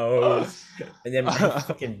rainbows, and then I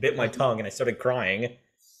fucking bit my tongue and I started crying.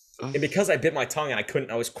 And because I bit my tongue and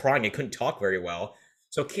I was crying, I couldn't talk very well.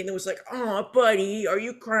 So Caitlin was like, "Oh, buddy, are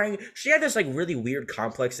you crying?" She had this like really weird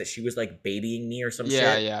complex that she was like babying me or some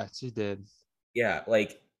shit. Yeah, she did. Yeah,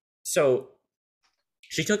 like, so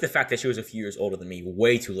she took the fact that she was a few years older than me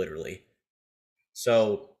way too literally.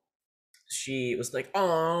 So she was like,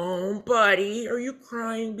 "Oh, buddy, are you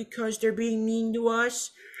crying because they're being mean to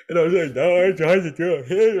us?" And I was like, "No, I'm trying to do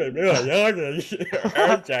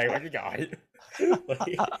it." What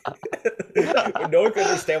you got? Like, no one could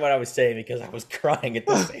understand what I was saying because I was crying at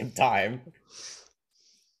the same time.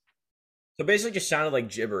 So basically just sounded like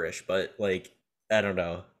gibberish, but like, I don't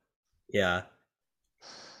know. Yeah.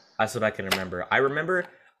 That's what I can remember. I don't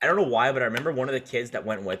know why, but I remember one of the kids that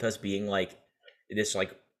went with us being like this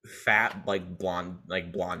like fat, like blonde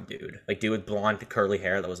dude. Like dude with blonde curly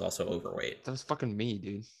hair that was also overweight. That was fucking me,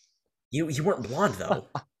 dude. You weren't blonde though.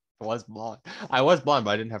 I was blonde. I was blonde,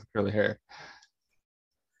 but I didn't have curly hair.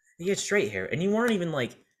 You had straight hair, and you weren't even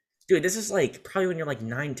like, dude, this is like probably when you're like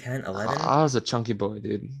 9, 10, 11. I was a chunky boy,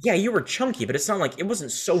 dude. Yeah, you were chunky, but it's not like it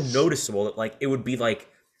wasn't so noticeable that like it would be like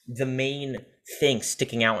the main thing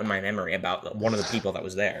sticking out in my memory about one of the people that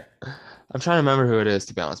was there. I'm trying to remember who it is,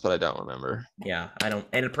 to be honest, but I don't remember. Yeah, I don't,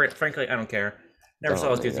 and frankly, I don't care. Never saw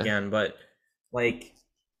those dudes again, but like,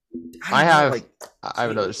 I have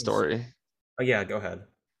another story. Oh yeah, go ahead.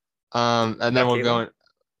 And then we'll go in.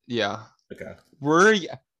 Yeah. Okay. Were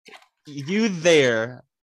you there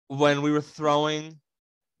when we were throwing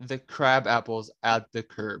the crab apples at the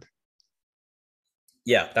curb?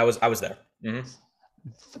 Yeah, I was there. Mm-hmm.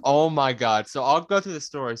 Oh my God. So I'll go through the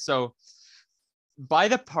story. So by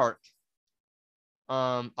the park,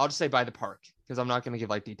 I'll just say by the park because I'm not going to give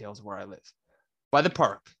like details of where I live. By the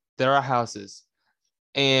park, there are houses,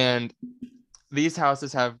 and these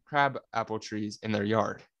houses have crab apple trees in their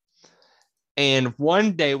yard. And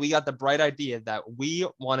one day we got the bright idea that we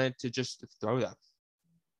wanted to just throw them.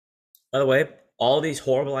 By the way, all these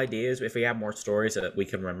horrible ideas, if we have more stories that we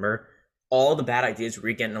can remember, all the bad ideas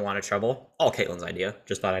we get in a lot of trouble. All Caitlin's idea.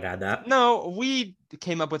 Just thought I'd add that. No, we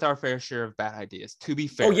came up with our fair share of bad ideas, to be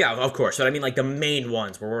fair. Oh, yeah, of course. But I mean, like, the main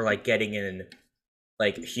ones where we're, like, getting in,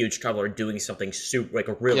 like huge trouble or doing something super like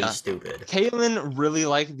really stupid. Caitlin really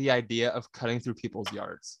liked the idea of cutting through people's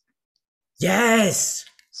yards. Yes.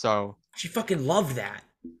 So she fucking loved that.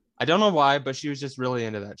 I don't know why, but she was just really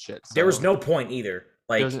into that shit. So there was no point either.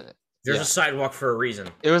 Like there's yeah. a sidewalk for a reason.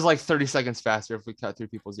 It was like 30 seconds faster if we cut through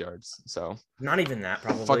people's yards. So not even that,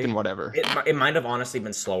 probably. Fucking whatever. It might have honestly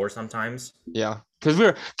been slower sometimes. Yeah, because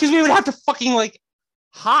we would have to fucking like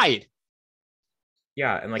hide.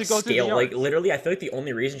 Yeah, and like scale. Like literally, I feel like the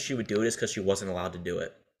only reason she would do it is because she wasn't allowed to do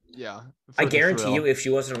it. Yeah. I guarantee you, if she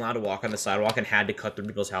wasn't allowed to walk on the sidewalk and had to cut through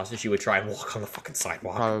people's houses, she would try and walk on the fucking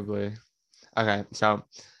sidewalk. Probably. Okay, so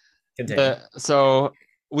continue. So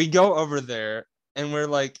we go over there and we're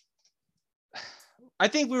like, I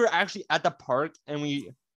think we were actually at the park and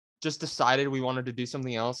we just decided we wanted to do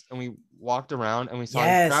something else, and we walked around and we saw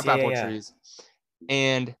crabapple trees,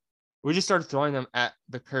 and we just started throwing them at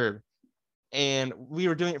the curb, and we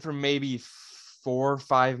were doing it for maybe 4 or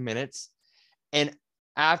 5 minutes, and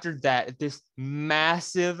after that, this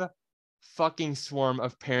massive fucking swarm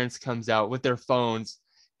of parents comes out with their phones,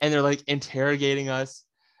 and they're like interrogating us,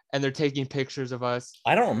 and they're taking pictures of us.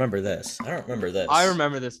 I don't remember this. I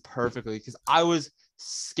remember this perfectly because I was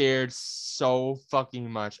scared so fucking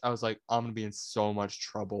much. I was like, I'm gonna be in so much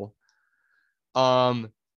trouble. But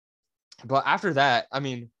after that, I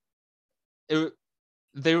mean,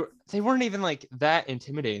 they weren't even like that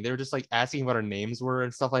intimidating. They were just like asking what our names were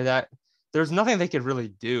and stuff like that. There's nothing they could really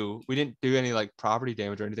do. We didn't do any like property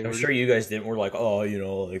damage or anything. I'm sure you guys didn't. We're like, oh, you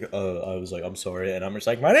know, like, I was like, I'm sorry, and I'm just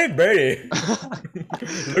like, my name's Brady.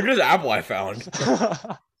 Look at this apple I found.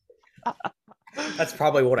 That's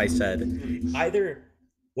probably what I said.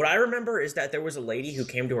 What I remember is that there was a lady who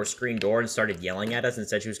came to our screen door and started yelling at us and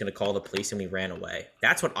said she was going to call the police, and we ran away.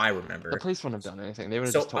 That's what I remember. The police wouldn't have done anything. They would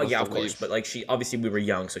have just told us yeah, to of course. leave. But like obviously we were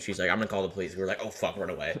young, so she's like, I'm going to call the police. We were like, oh fuck, run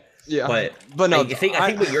away. Yeah. But no, I think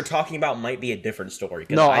what you're talking about might be a different story.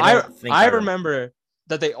 No, I remember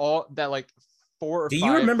that like 4 or 5. Do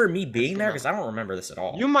you remember me being there? Because I don't remember this at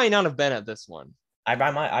all. You might not have been at this one. I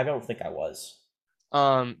don't think I was.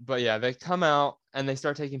 But yeah, they come out and they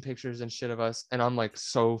start taking pictures and shit of us, and I'm like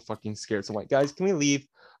so fucking scared. So I'm like, guys, can we leave?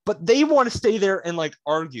 But they want to stay there and like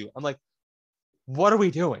argue. I'm like, what are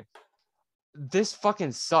we doing? This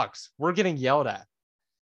fucking sucks. We're getting yelled at.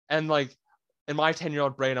 And like in my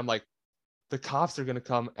 10-year-old brain, I'm like, the cops are gonna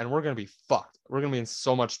come and we're gonna be fucked. We're gonna be in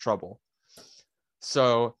so much trouble.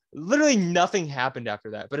 So literally nothing happened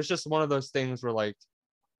after that. But it's just one of those things where like,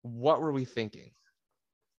 what were we thinking?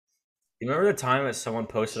 You remember the time that someone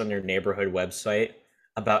posted on your neighborhood website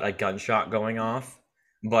about a gunshot going off,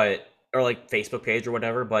 or like Facebook page or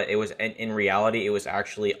whatever, but it was in reality, it was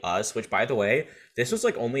actually us, which by the way, this was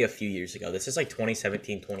like only a few years ago. This is like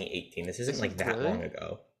 2017, 2018. This isn't like that long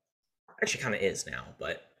ago. Actually kind of is now,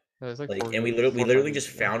 but and we literally just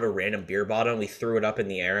found a random beer bottle and we threw it up in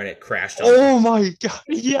the air and it crashed. Oh my God.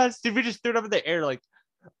 Yes. Dude, we just threw it up in the air, like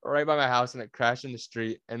right by my house, and it crashed in the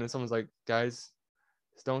street. And then someone's like, guys,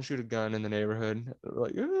 don't shoot a gun in the neighborhood.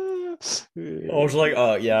 Like, I was like,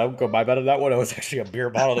 yeah, I'm going my bad on that one. It was actually a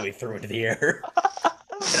beer bottle that we threw into the air.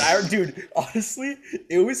 And dude, honestly,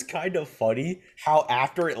 it was kind of funny how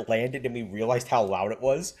after it landed and we realized how loud it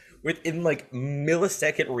was, within like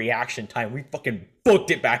millisecond reaction time, we fucking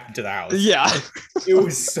booked it back into the house. Yeah. It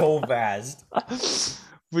was so fast. I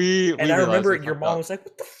remember your mom was like,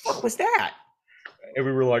 what the fuck was that? And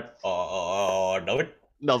we were like,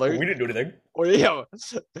 nothing. We didn't do anything. Oh, yeah.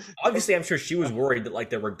 Obviously, I'm sure she was worried that like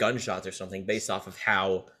there were gunshots or something based off of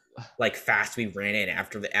how like fast we ran in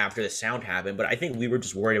after the sound happened. But I think we were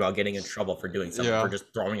just worried about getting in trouble for doing something, for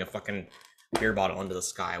just throwing a fucking beer bottle into the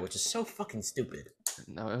sky, which is so fucking stupid.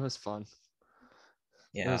 No, it was fun.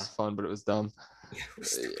 Yeah, it was fun, but it was dumb. Yeah, it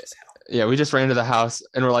was stupid as hell. Yeah, we just ran to the house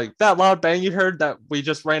and we're like, that loud bang you heard that we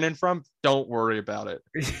just ran in from, don't worry about it.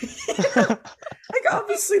 Like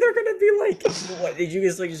obviously they're gonna be like, what did you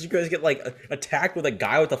guys get like attacked with a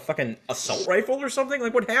guy with a fucking assault rifle or something?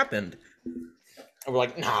 Like what happened? And we're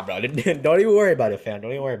like, nah, bro, don't even worry about it, fam.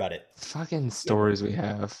 Don't even worry about it. Fucking stories we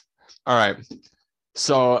have. All right,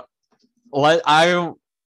 so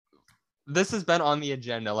this has been on the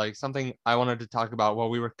agenda, like something I wanted to talk about while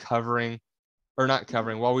we were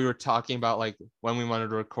while we were talking about like when we wanted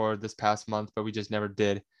to record this past month, but we just never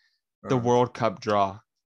did. The World Cup draw.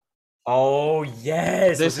 Oh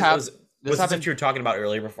yes, this happened. Was this what you were talking about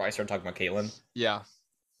earlier before I started talking about Caitlin? Yeah,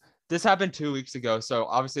 this happened 2 weeks ago. So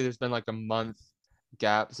obviously there's been like a month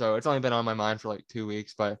gap. So it's only been on my mind for like 2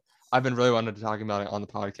 weeks, but I've been really wanting to talk about it on the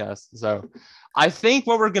podcast. So I think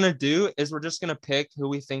what we're gonna do is we're just gonna pick who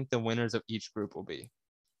we think the winners of each group will be.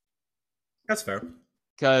 That's fair.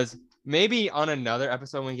 Because maybe on another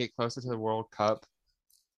episode when we get closer to the World Cup,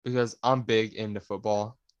 because I'm big into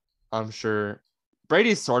football. I'm sure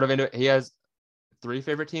Brady's sort of into it. He has 3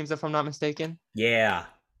 favorite teams, if I'm not mistaken. Yeah.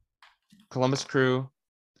 Columbus Crew,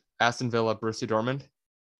 Aston Villa, Borussia Dortmund.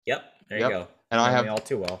 Yep. There you Yep. go. And You know me all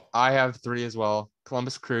too well. I have 3 as well.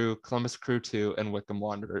 Columbus Crew 2, and Wickham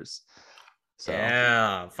Wanderers. So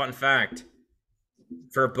Yeah. Fun fact.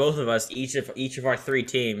 For both of us, each of our 3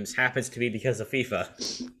 teams happens to be because of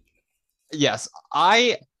FIFA. yes,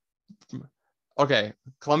 okay,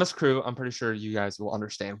 Columbus Crew, I'm pretty sure you guys will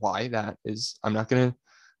understand why that is. I'm not gonna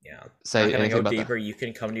say Not gonna anything go about deeper. that. You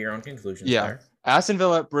can come to your own conclusions Yeah. there. Aston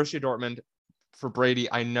Villa, Borussia Dortmund for Brady.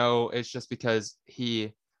 I know it's just because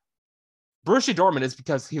Borussia Dortmund is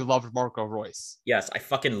because he loved Marco Reus. Yes, I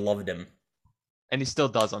fucking loved him. And he still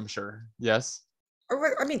does, I'm sure. Yes.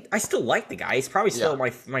 I mean, I still like the guy. He's probably still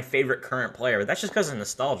Yeah. my favorite current player, but that's just because of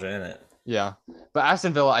nostalgia, isn't it? Yeah. But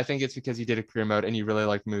Aston Villa, I think it's because he did a career mode and you really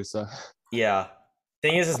like Musa. Yeah.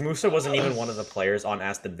 Thing is Musa wasn't even one of the players on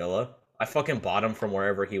Aston Villa. I fucking bought him from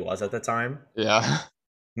wherever he was at the time. Yeah.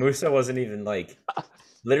 Musa wasn't even like.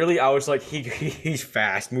 Literally, I was like, he's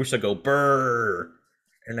fast. Musa go burr,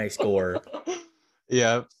 and I score.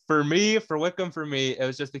 Yeah. For Wickham, it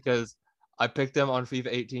was just because I picked him on FIFA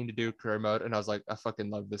 18 to do career mode, and I was like, I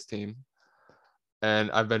fucking love this team.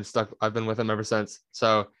 And I've been with them ever since.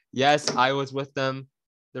 So yes, I was with them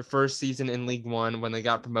their first season in League One when they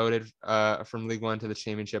got promoted from League One to the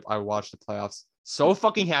championship. I watched the playoffs. So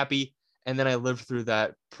fucking happy. And then I lived through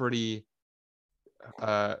that pretty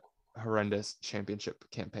horrendous championship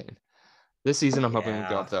campaign. This season, I'm hoping we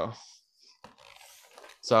go up though.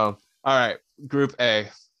 So, all right, Group A.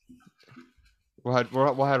 We'll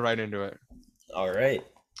head right into it. All right.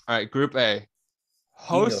 All right, Group A.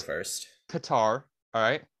 You go first. Qatar. All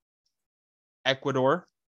right. Ecuador,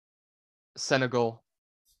 Senegal,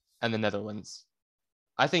 and the Netherlands.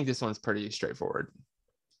 I think this one's pretty straightforward.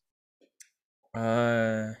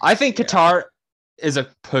 I think Qatar is a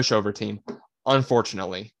pushover team,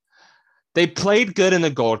 unfortunately. They played good in the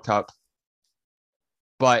Gold Cup,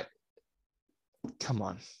 but come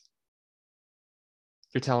on.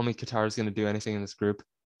 You're telling me Qatar is going to do anything in this group?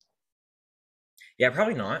 Yeah,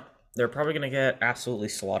 probably not. They're probably going to get absolutely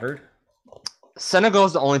slaughtered. Senegal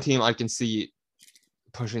is the only team I can see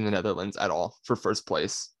pushing the Netherlands at all for first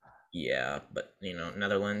place. Yeah, but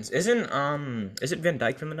Netherlands isn't Van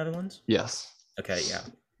Dijk from the Netherlands? Yes. Okay, yeah.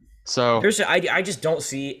 So I just don't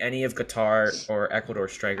see any of Qatar or Ecuador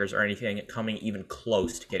strikers or anything coming even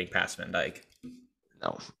close to getting past Van Dijk.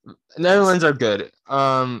 No, Netherlands are good.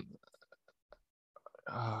 Louis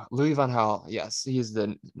van Gaal, yes, he's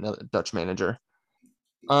the Dutch manager.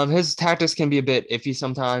 His tactics can be a bit iffy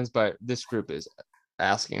sometimes, but this group is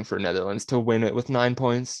asking for Netherlands to win it with 9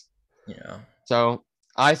 points. Yeah. So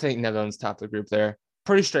I think Netherlands top the group there.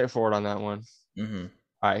 Pretty straightforward on that one. Mm-hmm.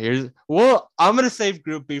 All right, I'm gonna save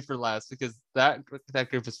Group B for last because that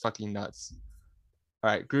group is fucking nuts.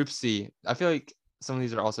 All right, Group C. I feel like some of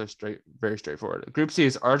these are also very straightforward. Group C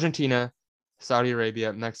is Argentina, Saudi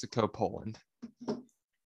Arabia, Mexico, Poland.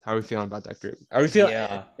 How are we feeling about that group?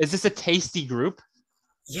 Yeah. Is this a tasty group?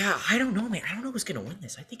 Yeah, I don't know, man. I don't know who's gonna win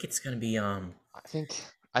this. I think it's gonna be I think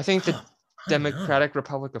the Democratic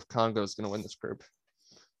Republic of Congo is gonna win this group.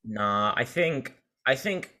 Nah, I think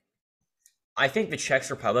the Czech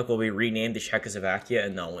Republic will be renamed to Czechoslovakia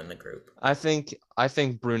and they'll win the group. I think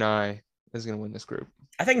Brunei is gonna win this group.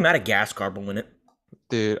 I think Madagascar will win it.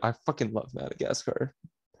 Dude, I fucking love Madagascar.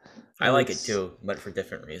 I like it too, but for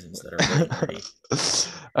different reasons that are really nerdy.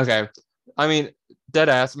 Okay. I mean, dead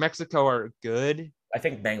ass. Mexico are good. I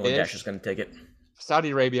think Bangladesh is going to take it. Saudi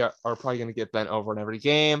Arabia are probably going to get bent over in every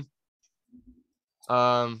game.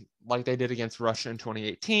 Like they did against Russia in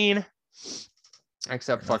 2018.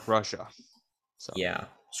 Except fuck Russia. So yeah,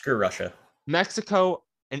 screw Russia. Mexico,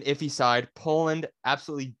 an iffy side. Poland,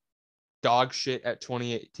 absolutely dog shit at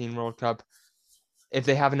 2018 World Cup. If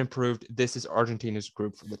they haven't improved, this is Argentina's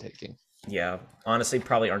group for the taking. Yeah, honestly,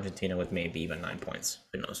 probably Argentina with maybe even 9 points.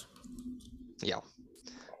 Who knows? Yeah,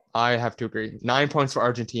 I have to agree. 9 points for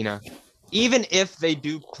Argentina. Even if they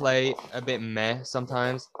do play a bit meh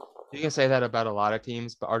sometimes, you can say that about a lot of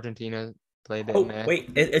teams, but Argentina play a bit meh. Wait,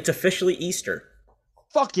 it's officially Easter.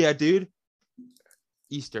 Fuck yeah, dude.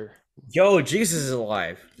 Easter. Yo, Jesus is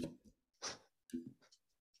alive.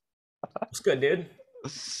 What's good, dude?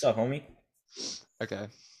 What's up, homie? Okay.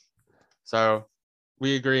 So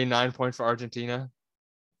we agree 9 points for Argentina.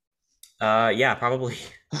 Yeah, probably.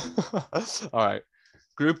 All right.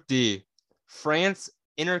 Group D. France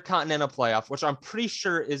Intercontinental Playoff, which I'm pretty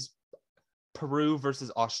sure is Peru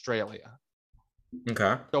versus Australia.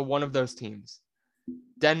 Okay. So one of those teams.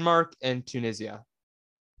 Denmark and Tunisia.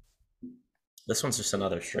 This one's just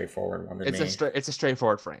another straightforward one to me. It's a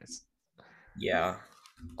straightforward France. Yeah.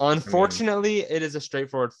 Unfortunately, it is a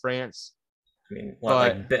straightforward France. I mean,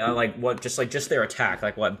 what like what? Just their attack,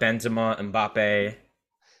 like what? Benzema, Mbappe,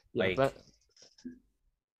 Yeah, like. but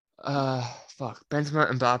fuck,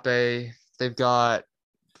 Benzema, Mbappe. They've got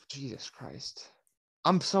Jesus Christ.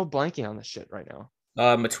 I'm so blanking on this shit right now.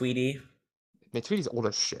 Matuidi. Matuidi's old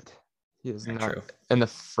as shit. He is Yeah, not true. in the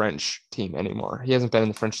French team anymore. He hasn't been in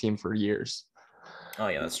the French team for years. Oh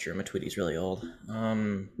yeah, that's true. Matuidi's really old.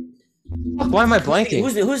 Why am I blanking?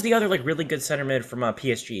 Who's the other like really good center mid from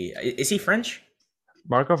PSG? Is he French?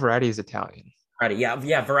 Marco Verratti is Italian. Verratti,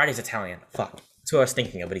 yeah, Verratti's Italian. Fuck, that's who I was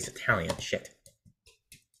thinking of, but he's Italian. Shit.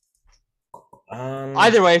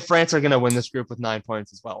 Either way, France are gonna win this group with 9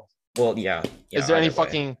 points as well. Well, yeah. Is there any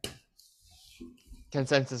fucking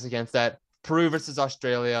consensus against that? Peru versus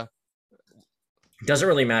Australia. Doesn't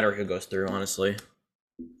really matter who goes through, honestly.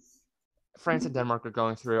 France and Denmark are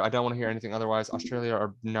going through. I don't want to hear anything otherwise. Australia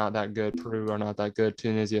are not that good. Peru are not that good.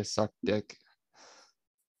 Tunisia suck dick.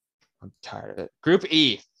 I'm tired of it. Group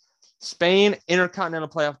E. Spain, Intercontinental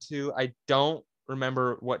Playoff 2. I don't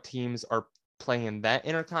remember what teams are playing in that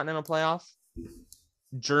Intercontinental Playoff.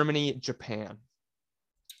 Germany, Japan.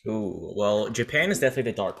 Ooh, well, Japan is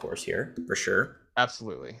definitely the dark horse here, for sure.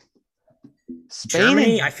 Absolutely. Spain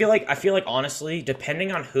Germany, I feel like honestly,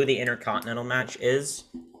 depending on who the Intercontinental match is,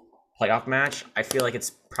 playoff match, I feel like it's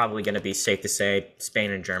probably going to be safe to say Spain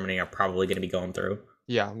and Germany are probably going to be going through.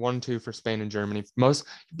 Yeah, 1-2 for Spain and Germany.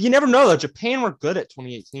 You never know though. Japan were good at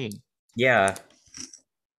 2018. Yeah,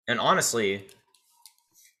 and honestly,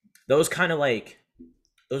 those kind of like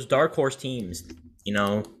those dark horse teams, you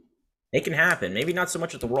know, it can happen. Maybe not so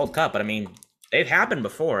much at the World Cup, but I mean, they've happened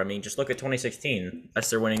before. I mean, just look at 2016. That's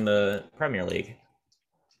they're winning the Premier League.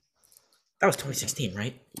 That was 2016,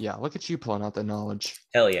 right? Yeah, look at you pulling out the knowledge.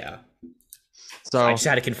 Hell yeah. So I just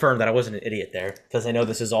had to confirm that I wasn't an idiot there, because I know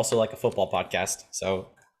this is also like a football podcast. So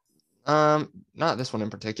not this one in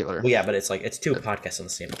particular. Well, yeah, but it's like it's two podcasts on the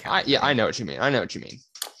same account. I know what you mean.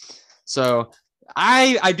 So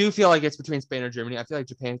I do feel like it's between Spain and Germany. I feel like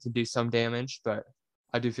Japan can do some damage, but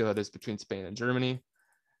I do feel that it's between Spain and Germany.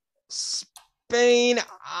 Spain,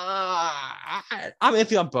 I'm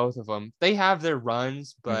iffy on both of them. They have their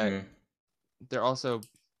runs, but they're also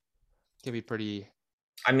can be pretty.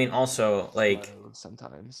 I mean, also like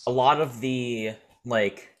sometimes a lot of the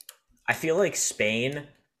like, I feel like Spain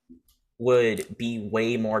would be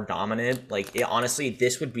way more dominant. Like, honestly,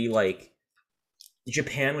 this would be like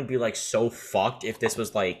Japan would be like so fucked if this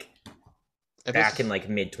was like back in like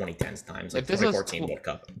mid 2010s times, like 2014 World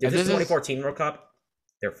Cup. If this is 2014 World Cup,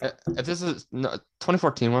 they're fucked. If this is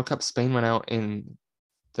 2014 World Cup, Spain went out in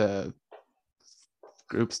the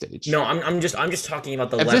group stage. No, I'm just talking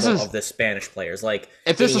about the level of the Spanish players. Like,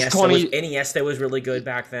 if this was Iniesta was really good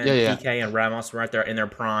back then. Yeah. PK and Ramos were right there in their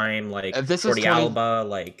prime. Like, if this Jordi Alba,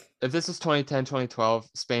 like, if this was 2010, 2012,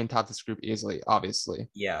 Spain topped this group easily, obviously.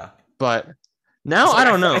 Yeah, but now I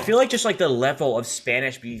don't know. I feel like just like the level of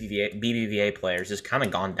Spanish BBVA players has kind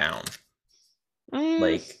of gone down.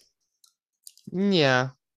 Like, yeah.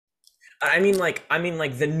 I mean, like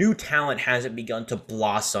the new talent hasn't begun to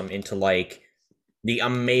blossom into like the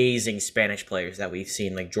amazing Spanish players that we've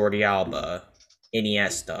seen, like Jordi Alba,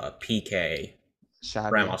 Iniesta, PK,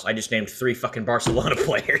 Xavi. Ramos. I just named 3 fucking Barcelona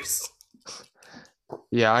players.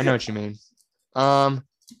 Yeah, I know what you mean.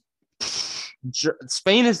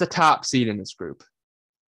 Spain is the top seed in this group.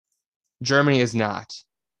 Germany is not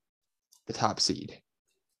the top seed.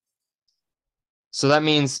 So that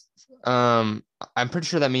means, I'm pretty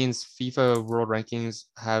sure that means FIFA World Rankings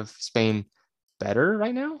have Spain better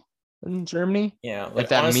right now than Germany. Yeah, like, if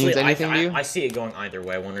that honestly, means anything to you. I see it going either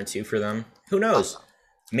way, 1 or 2 for them. Who knows?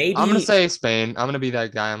 Maybe I'm gonna say Spain. I'm gonna be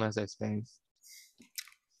that guy. I'm gonna say Spain.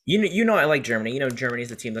 You know I like Germany. You know Germany's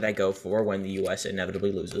the team that I go for when the US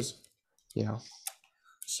inevitably loses. Yeah.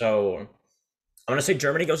 So I'm gonna say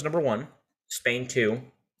Germany goes number 1, Spain 2.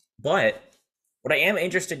 But what I am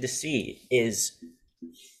interested to see is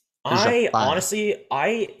I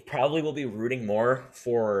probably will be rooting more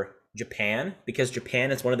for Japan, because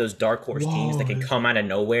Japan is one of those dark horse teams that can come out of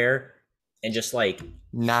nowhere and just like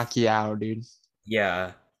knock you out, dude.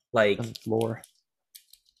 Yeah, like on the floor.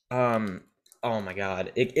 Oh my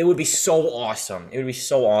god, it would be so awesome. It would be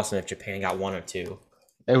so awesome if Japan got 1 or 2.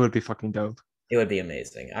 It would be fucking dope. It would be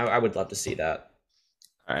amazing. I would love to see that.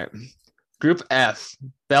 All right, Group F: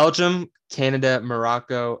 Belgium, Canada,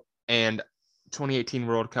 Morocco, and 2018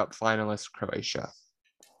 World Cup finalist Croatia.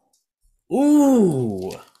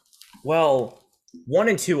 Ooh. Well, 1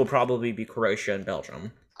 and 2 will probably be Croatia and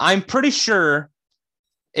Belgium. I'm pretty sure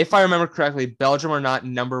if I remember correctly, Belgium are not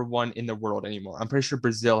number 1 in the world anymore. I'm pretty sure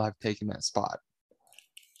Brazil have taken that spot.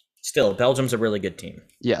 Still, Belgium's a really good team.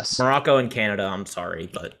 Yes. Morocco and Canada, I'm sorry,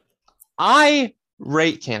 but I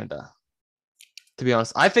rate Canada. To be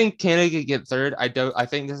honest, I think Canada could get third. I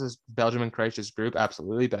think this is Belgium and Croatia's group,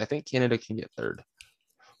 absolutely, but I think Canada can get third,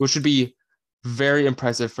 which would be very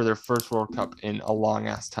impressive for their first World Cup in a long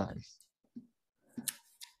ass time.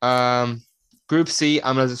 Group C,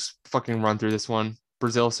 I'm gonna just fucking run through this one.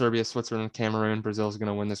 Brazil, Serbia, Switzerland, Cameroon. Brazil's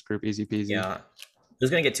gonna win this group, easy peasy. yeah.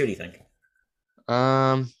 Who's gonna get 2? Do you think?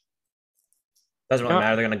 Doesn't really No,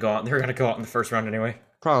 matter. They're gonna go out. They're gonna go out in the first round anyway.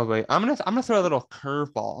 probably. I'm gonna throw a little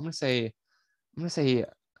curveball. I'm gonna say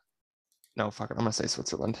no, fuck it. I'm gonna say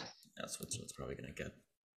Switzerland. That's what it's probably gonna get.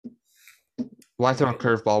 Why throw a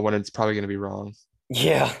curveball when it's probably gonna be wrong?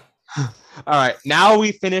 Yeah. All right, now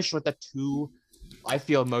we finish with the 2 I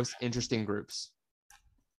feel most interesting groups.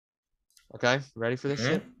 Okay, ready for this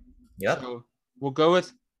shit? Yep. So we'll go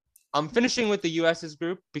with. I'm finishing with the US's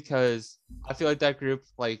group because I feel like that group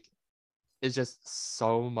is just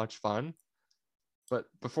so much fun. But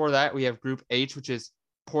before that, we have Group H, which is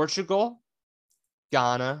Portugal,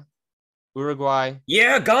 Ghana, Uruguay,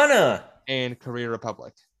 Yeah, Ghana. and Korea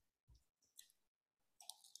Republic.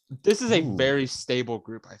 This is a very stable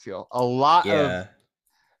group, I feel. A lot of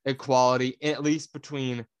equality, at least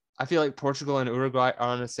between. I feel like Portugal and Uruguay are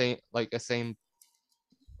on the same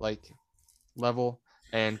level,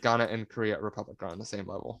 and Ghana and Korea Republic are on the same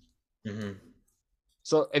level. Mm-hmm.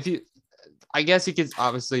 So I guess you could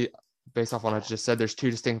obviously, based off what I just said, there's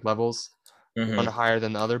 2 distinct levels, one higher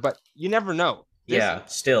than the other, but you never know.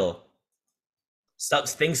 Still.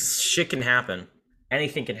 Shit can happen.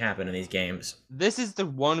 Anything can happen in these games. This is the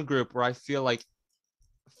one group where I feel like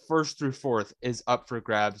 1st through 4th is up for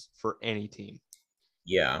grabs for any team.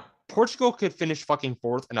 Yeah. Portugal could finish fucking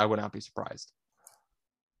 4th, and I would not be surprised.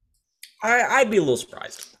 I'd be a little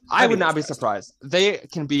surprised. I would not be surprised. They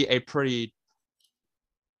can be a pretty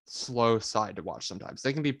slow side to watch sometimes.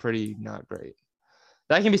 They can be pretty not great.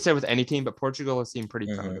 That can be said with any team, but Portugal has seemed pretty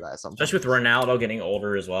prone to that sometimes. Especially with Ronaldo getting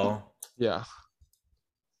older as well. Yeah.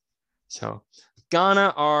 So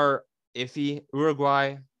Ghana are iffy.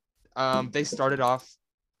 Uruguay, they started off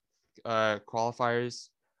qualifiers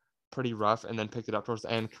pretty rough and then picked it up towards the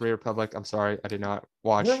end. Korea Republic, I'm sorry, I did not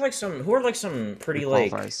watch. Who are like some pretty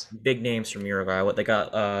big names from Uruguay? What they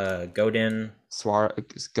got? Godin, Suarez.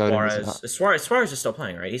 Suarez is still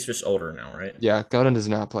playing, right? He's just older now, right? Yeah, Godin does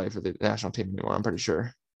not play for the national team anymore. I'm pretty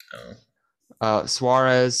sure.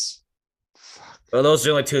 Suarez. Well, those are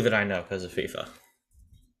the only 2 that I know because of FIFA.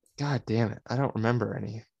 God damn it, I don't remember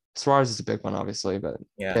any. Suarez is a big one, obviously, but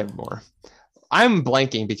yeah, they have more. I'm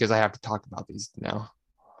blanking because I have to talk about these now.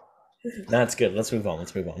 That's good. Let's move on.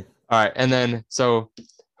 All right, and then so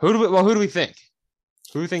who do we think?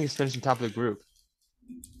 Who do you think is finishing top of the group?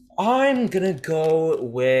 I'm gonna go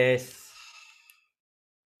with.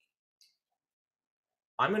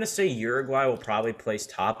 I'm gonna say Uruguay will probably place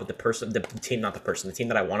top, but the team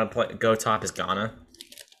that I want to go top is Ghana.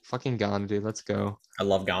 Fucking Ghana, dude. Let's go. I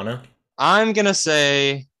love Ghana. I'm gonna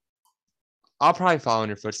say I'll probably follow in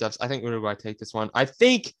your footsteps. I think Uruguay take this one. I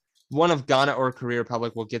think one of Ghana or Korea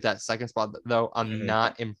Republic will get that 2nd spot, though. I'm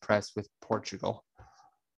not impressed with Portugal.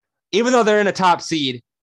 Even though they're in a top seed,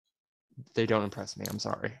 they don't impress me. I'm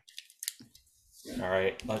sorry. All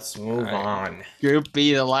right, let's move on. Group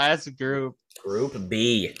B, the last group. Group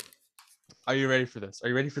B. Are you ready for this? Are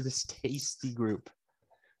you ready for this tasty group?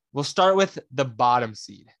 We'll start with the bottom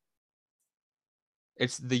seed.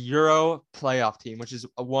 It's the Euro playoff team, which is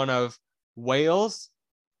one of Wales,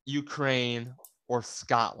 Ukraine, or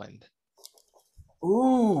Scotland.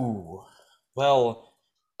 Ooh. Well,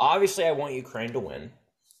 obviously I want Ukraine to win.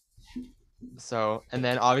 So, and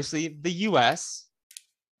then obviously the US.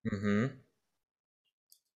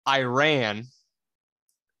 Iran.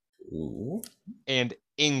 Ooh. And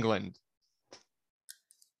England.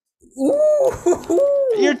 Ooh.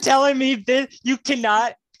 You're telling me that you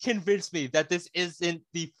cannot convince me that this isn't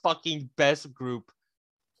the fucking best group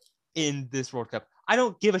in this World Cup. I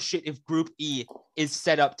don't give a shit if Group E is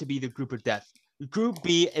set up to be the group of death. Group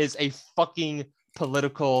B is a fucking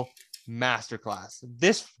political masterclass.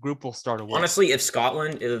 This group will start a war. Honestly, if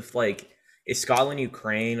Scotland,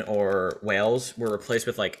 Ukraine, or Wales were replaced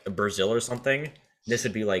with Brazil or something, this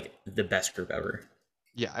would be the best group ever.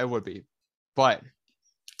 Yeah, it would be. But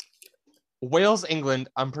Wales, England,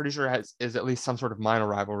 I'm pretty sure is at least some sort of minor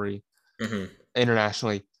rivalry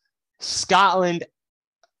internationally. Scotland,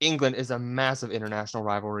 England is a massive international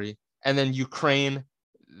rivalry. And then Ukraine,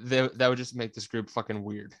 that would just make this group fucking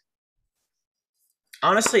weird.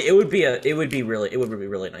 Honestly, it would be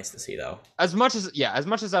really nice to see though. As much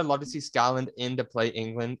as I'd love to see Scotland in to play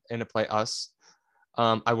England and to play us,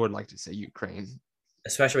 I would like to say Ukraine.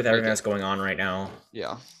 Especially with everything that's going on right now.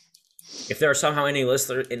 Yeah. If there are somehow any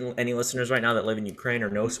listeners right now that live in Ukraine or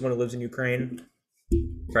know someone who lives in Ukraine,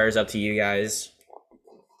 prayers up to you guys.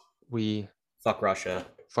 We fuck Russia.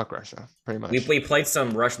 Fuck Russia, pretty much. We played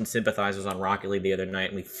some Russian sympathizers on Rocket League the other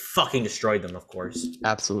night, and we fucking destroyed them, of course.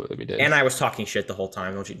 Absolutely, we did. And I was talking shit the whole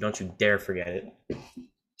time. Don't you dare forget it.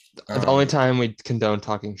 The only time we condone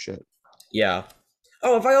talking shit. Yeah.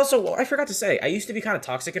 Oh, I forgot to say, I used to be kind of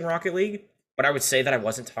toxic in Rocket League, but I would say that I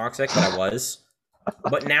wasn't toxic, but I was.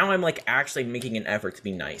 But now I'm like actually making an effort to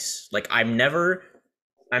be nice. Like I'm never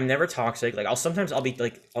toxic. Like I'll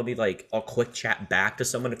quick chat back to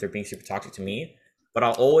someone if they're being super toxic to me. But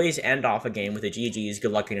I'll always end off a game with a GG's,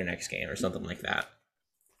 good luck in the next game, or something like that.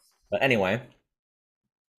 But anyway,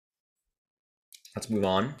 let's move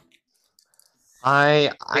on.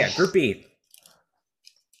 Group B.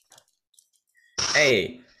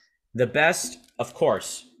 Hey, the best, of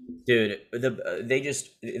course, dude. They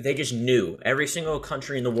just knew, every single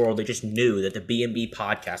country in the world. They just knew that the B&B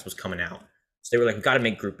podcast was coming out, so they were like, "We got to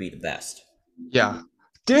make Group B the best." Yeah,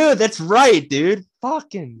 dude, that's right, dude.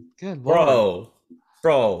 Fucking good lord.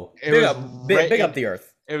 Bro, big up the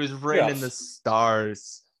Earth. It was written in the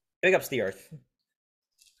stars. Big ups the Earth.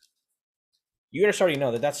 You guys already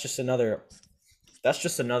know that that's just another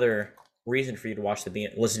reason for you to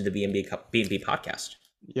listen to the B&B podcast.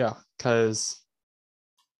 Yeah, because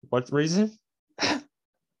what reason?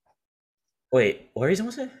 Wait, what reason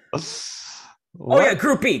was it? Oh yeah,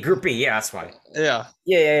 Group B. Yeah, that's why. Yeah.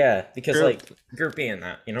 Because Group B in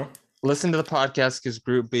that, you know. Listen to the podcast because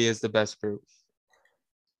Group B is the best group.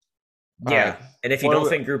 Yeah, right. And if you don't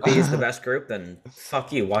think Group B is the best group, then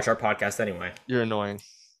fuck you. Watch our podcast anyway. You're annoying.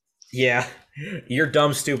 Yeah, you're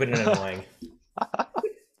dumb, stupid, and annoying.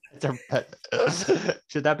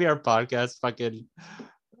 Should that be our podcast? Fucking.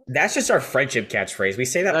 That's just our friendship catchphrase. We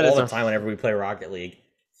say that all the time whenever we play Rocket League.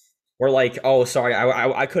 We're like, "Oh, sorry,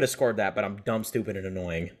 I could have scored that, but I'm dumb, stupid, and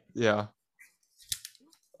annoying." Yeah.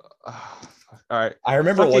 All right. I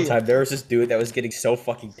remember one time there was this dude that was getting so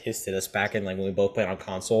fucking pissed at us back in like when we both played on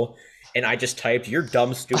console, and I just typed, "You're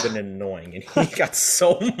dumb, stupid, and annoying," and he got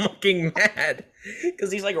so fucking mad because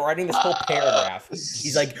he's like writing this whole paragraph.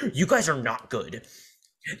 He's like, "You guys are not good.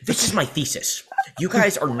 This is my thesis. You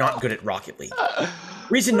guys are not good at Rocket League.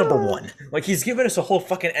 Reason number 1." Like he's giving us a whole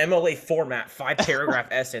fucking MLA format 5-paragraph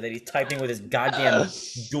essay that he's typing with his goddamn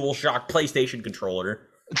DualShock PlayStation controller,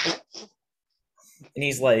 and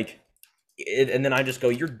he's like. And then I just go,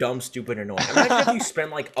 "You're dumb, stupid, and annoying." Imagine if you spend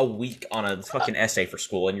like a week on a fucking essay for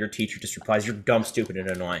school and your teacher just replies, "You're dumb, stupid, and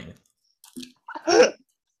annoying."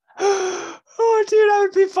 Oh, dude, I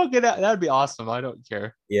would be fucking. That would be awesome. I don't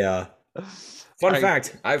care. Yeah. Fun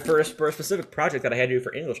fact: for a specific project that I had to do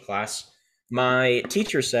for English class, my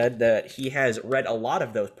teacher said that he has read a lot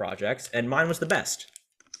of those projects, and mine was the best.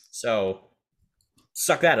 So,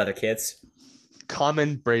 suck that, other kids.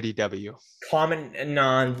 Common Brady W.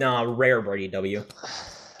 Rare Brady W.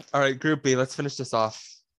 All right, Group B. Let's finish this off.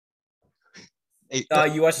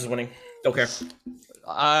 U.S. is winning. Don't care.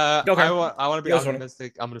 I want to be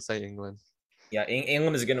optimistic. I'm gonna say England. Yeah,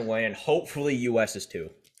 England is gonna win, and hopefully U.S. is too.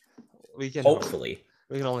 We can hopefully.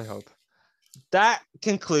 We can only hope. That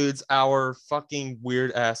concludes our fucking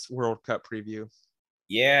weird ass World Cup preview.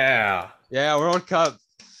 Yeah. Yeah, World Cup.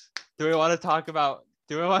 Do we want to talk about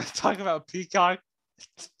Peacock?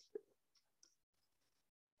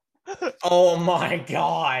 Oh my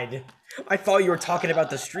god. I thought you were talking about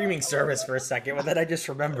the streaming service for a second, but then I just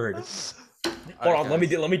remembered. Hold on, let me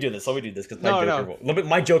do this because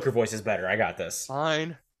my Joker voice is better. I got this.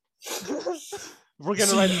 Fine. We're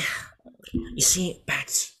gonna You see,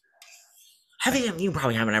 Bats. You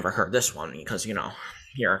probably haven't ever heard this one because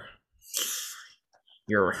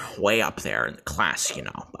you're way up there in the class,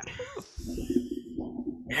 but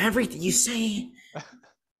whenever you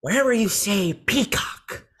say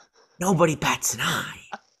Peacock, nobody bats an eye.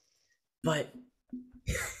 But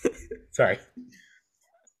sorry.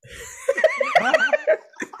 I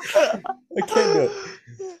can't do it.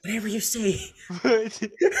 Whenever you say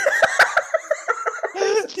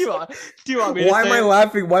Do you want me to Why am I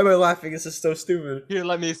laughing? Why am I laughing? This is so stupid. Here,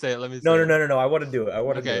 let me say it. No. I want to do it. I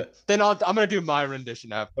want to do it. Then I'm going to do my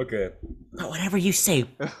rendition after. Okay. But whenever you say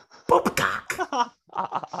Poopcock,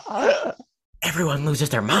 everyone loses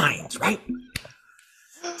their minds, right?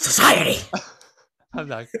 Society. I'm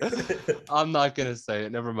not going to say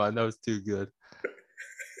it. Never mind. That was too good.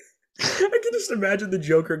 I can just imagine the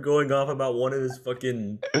Joker going off about one of his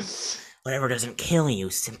fucking... Whatever doesn't kill you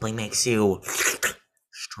simply makes you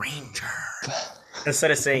stranger.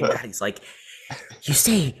 Instead of saying that, he's like, you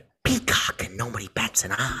say peacock and nobody bats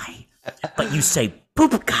an eye, but you say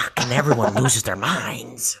poopcock and everyone loses their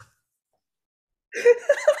minds.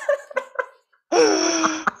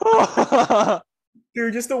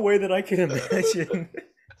 Dude, just the way that I can imagine.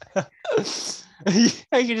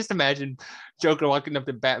 I can just imagine Joker walking up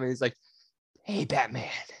to Batman. He's like, "Hey, Batman,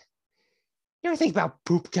 you ever think about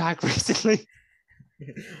poopcock recently?"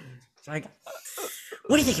 It's like,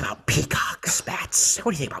 what do you think about peacocks, bats?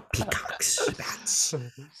 What do you think about peacocks, bats?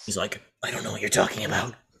 He's like, I don't know what you're talking about.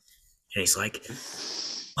 And he's like,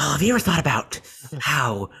 well, have you ever thought about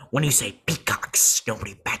how when you say peacocks,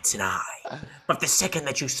 nobody bats an eye, but the second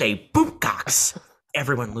that you say poopcocks,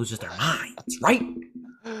 everyone loses their minds, right?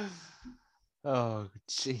 Oh,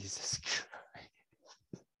 Jesus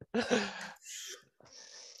Christ.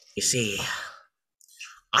 You see,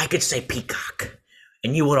 I could say peacock,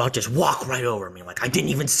 and you would all just walk right over me like I didn't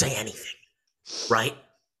even say anything, right?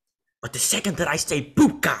 But the second that I say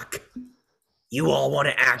poopcock, you all want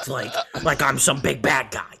to act like I'm some big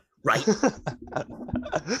bad guy, right?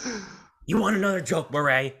 You want another joke,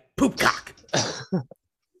 Murray? Poopcock.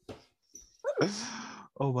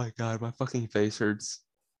 Oh my God, my fucking face hurts.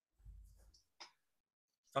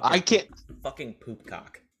 Fucking fucking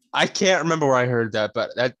poopcock. I can't remember where I heard that,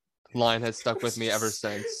 but that line has stuck with me ever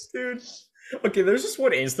since. Dude. Okay, there's just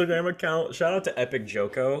one Instagram account. Shout out to Epic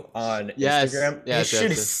Joko on Instagram. Yes, this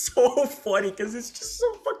shit is so funny because it's just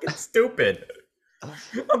so fucking stupid.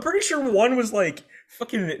 I'm pretty sure one was like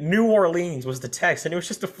fucking New Orleans was the text, and it was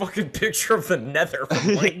just a fucking picture of the Nether from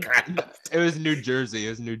Minecraft. It was New Jersey. It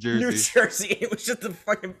was New Jersey. New Jersey. It was just a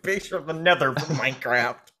fucking picture of the Nether from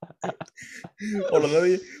Minecraft. Hold on,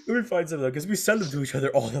 let me find some though, because we send them to each other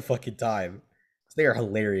all the fucking time. They are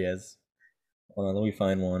hilarious. Hold on, let me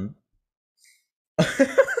find one.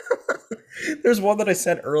 There's one that I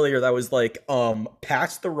sent earlier that was like,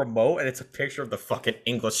 patch the remote, and it's a picture of the fucking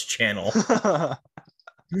English channel.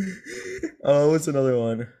 What's another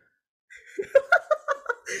one?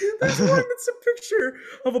 There's one that's a picture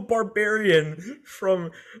of a barbarian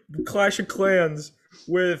from Clash of Clans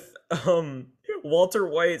with Walter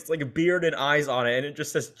White's like a beard and eyes on it, and it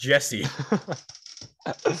just says Jesse.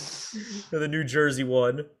 The New Jersey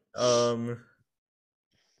one. Let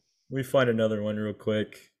me find another one real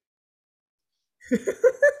quick.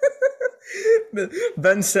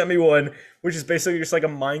 Ben sent me one, which is basically just like a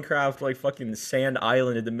Minecraft like fucking sand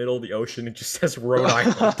island in the middle of the ocean. It just says Rhode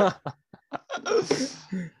Island.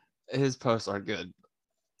 His posts are good.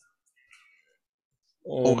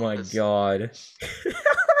 Oh my God.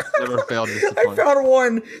 Never failed to disappoint. I found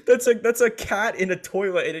one that's a cat in a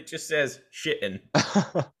toilet, and it just says shitting.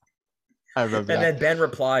 I remember. And then Ben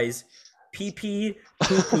replies, pee pee,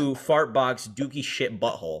 poo poo, fart box, dookie shit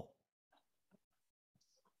butthole.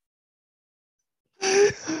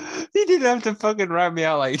 He didn't have to fucking write me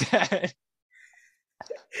out like that.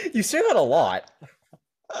 You say that a lot.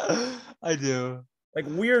 I do. Like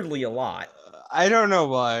weirdly a lot. I don't know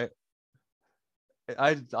why.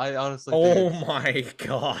 I honestly think my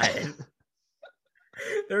God.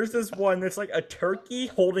 There's this one that's like a turkey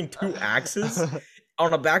holding two axes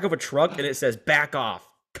on the back of a truck, and it says back off,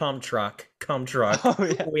 come truck, come truck. Oh,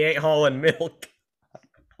 yeah. We ain't hauling milk.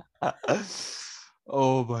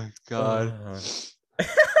 Oh my God.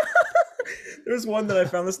 There's one that I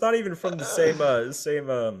found that's not even from the same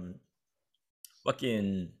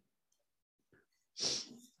fucking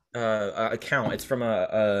account. It's from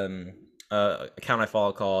a account I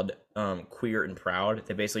follow called Queer and Proud.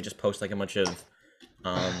 They basically just post like a bunch of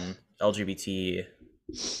LGBT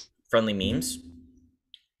friendly memes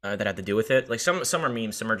that have to do with it. Like some are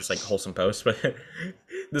memes, some are just like wholesome posts. But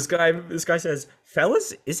this guy says,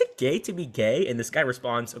 "Fellas, is it gay to be gay?" And this guy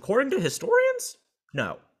responds, "According to historians,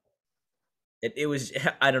 no." It was,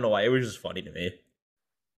 I don't know why, it was just funny to me.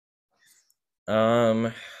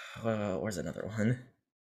 Where's another one?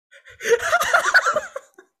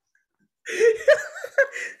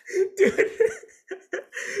 Dude,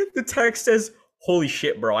 the text says, "Holy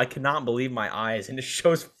shit, bro, I cannot believe my eyes," and it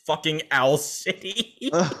shows fucking Owl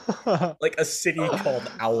City. Like a city called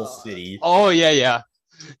Owl City. Oh yeah,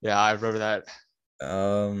 I remember that.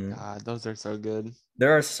 God, those are so good.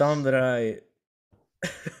 There are some that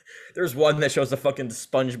there's one that shows the fucking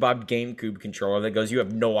SpongeBob GameCube controller that goes, you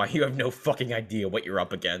have no fucking idea what you're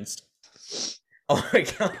up against. Oh my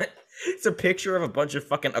God. It's a picture of a bunch of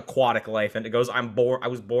fucking aquatic life, and it goes, I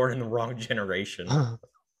was born in the wrong generation.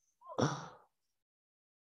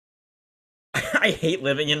 I hate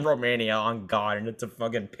living in Romania, on God, and it's a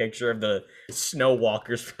fucking picture of the snow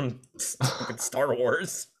walkers from fucking Star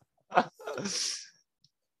Wars.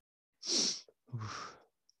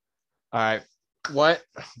 All right.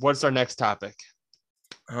 What's our next topic?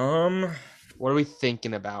 Um, What are we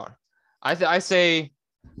thinking about? I say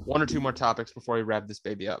one or two more topics before we wrap this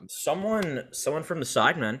baby up. someone from the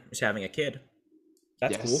Sidemen is having a kid.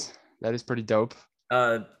 That's Yes, cool. that is pretty dope.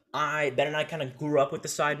 Ben and I kind of grew up with the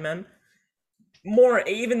Sidemen. More,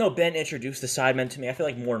 even though Ben introduced the Sidemen to me, I feel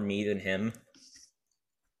like more me than him.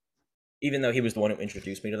 Even though he was the one who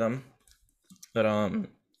introduced me to them. But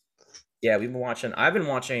yeah, we've been watching. I've been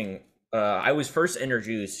watching. I was first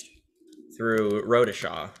introduced through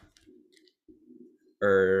Rodashaw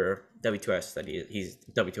or W2S. He's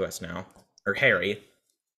W2S now, or Harry.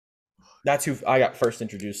 That's who I got first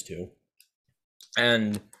introduced to.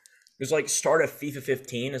 And it was like start of FIFA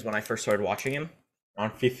 15 is when I first started watching him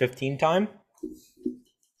on FIFA 15 time.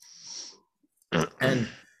 And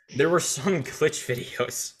there were some glitch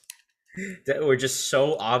videos that were just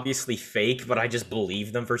so obviously fake, but I just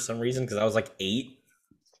believed them for some reason because I was like 8.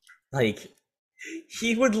 Like,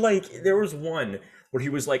 he would like, there was one where he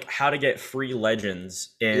was like, how to get free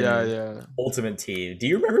legends in Yeah. Ultimate Team. Do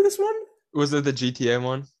you remember this one? Was it the GTA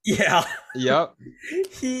one? Yeah. Yep.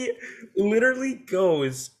 He literally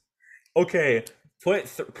goes, okay, put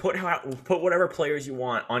whatever players you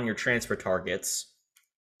want on your transfer targets,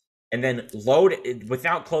 and then load it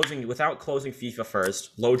without closing FIFA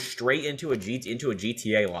first. Load straight into a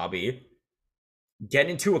GTA lobby. Get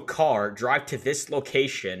into a car, drive to this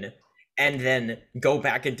location, and then go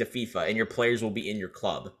back into FIFA, and your players will be in your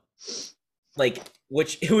club. Like,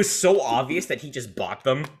 which it was so obvious that he just bought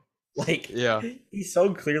them. Like, Yeah. he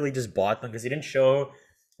so clearly just bought them because he didn't show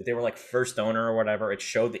that they were like first owner or whatever. It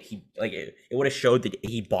showed that he like it would have showed that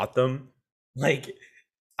he bought them. Like,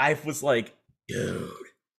 I was like, dude.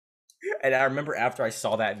 And I remember after I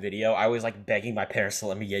saw that video, I was like begging my parents to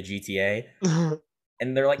let me get GTA.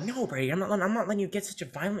 And they're like, "No, Brady, I'm not letting you get such a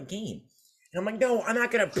violent game." And I'm like, "No, I'm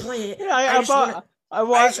not gonna play it. Yeah, I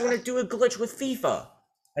just want to do a glitch with FIFA."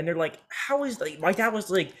 And they're like, "How is like?" My dad was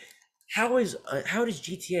like, how does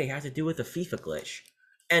GTA have to do with a FIFA glitch?"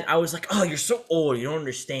 And I was like, "Oh, you're so old, you don't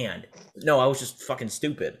understand." No, I was just fucking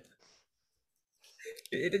stupid.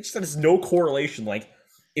 It just has no correlation. Like,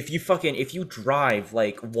 if you drive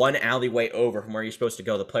like one alleyway over from where you're supposed to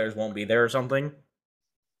go, the players won't be there or something.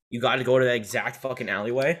 You got to go to that exact fucking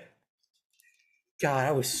alleyway. God,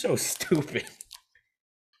 I was so stupid.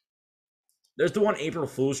 There's the one April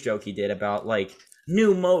Fool's joke he did about like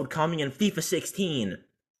new mode coming in FIFA 16.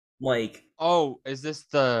 Like, oh, is this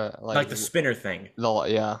the like the spinner thing?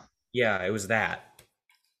 Yeah. Yeah, it was that.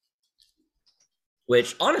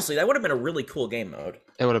 Which honestly, that would have been a really cool game mode.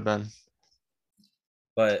 It would have been.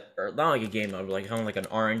 But or not like a game mode, but like kind of like an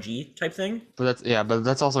RNG type thing. But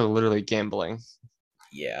that's also literally gambling.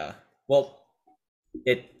 Yeah. Well,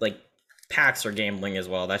 it like packs are gambling as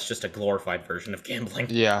well. That's just a glorified version of gambling.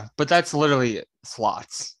 Yeah, but that's literally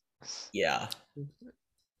slots. Yeah.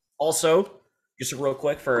 Also, just real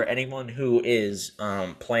quick for anyone who is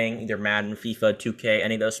playing either Madden, FIFA, 2K,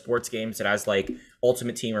 any of those sports games that has like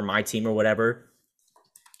Ultimate Team or My Team or whatever,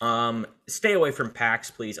 stay away from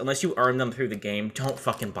packs, please. Unless you earn them through the game, don't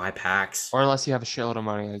fucking buy packs. Or unless you have a shitload of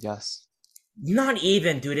money, I guess. Not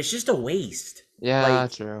even, dude. It's just a waste. Yeah,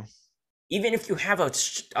 like, true. Even if you have a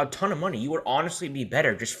ton of money, you would honestly be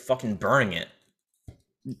better just fucking burning it.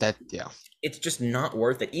 Yeah. It's just not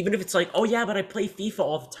worth it. Even if it's like, oh yeah, but I play FIFA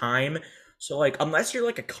all the time. So like, unless you're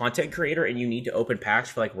like a content creator and you need to open packs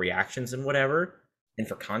for like reactions and whatever, and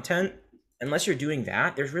for content, unless you're doing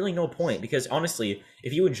that, there's really no point. Because honestly,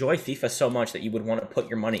 if you enjoy FIFA so much that you would want to put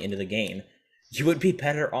your money into the game, you would be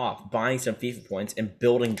better off buying some FIFA points and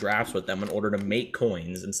building drafts with them in order to make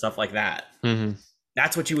coins and stuff like that. Mm-hmm.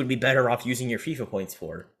 That's what you would be better off using your FIFA points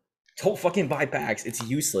for. Don't fucking buy packs. It's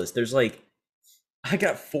useless. There's like, I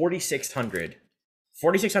got 4,600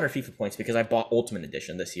 FIFA points because I bought Ultimate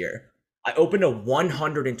Edition this year. I opened a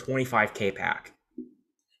 125k pack.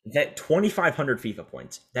 That 2,500 FIFA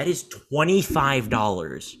points. That is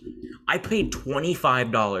 $25. I paid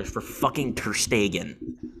 $25 for fucking Ter Stegen.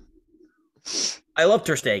 I love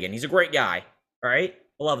Ter Stegen. He's a great guy. All right,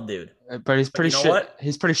 I love the dude. But he's pretty you know shit.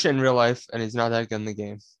 He's pretty shit in real life, and he's not that good in the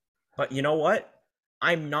game. But you know what?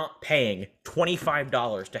 I'm not paying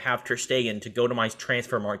 $25 to have Ter Stegen to go to my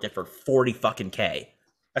transfer market for 40 fucking K.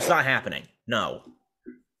 That's not happening. No.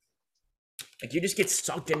 Like, you just get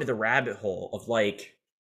sucked into the rabbit hole of like,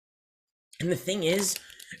 and the thing is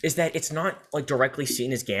that it's not like directly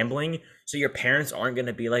seen as gambling. So your parents aren't going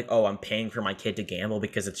to be like, oh, I'm paying for my kid to gamble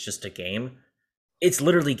because it's just a game. It's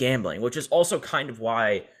literally gambling, which is also kind of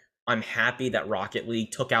why I'm happy that Rocket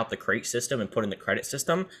League took out the crate system and put in the credit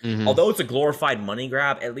system. Mm-hmm. Although it's a glorified money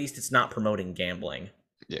grab, at least it's not promoting gambling.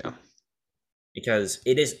 Yeah. because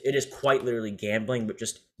it is quite literally gambling, but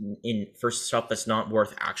just in for stuff that's not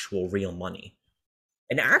worth actual real money.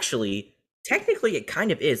 And actually, technically, it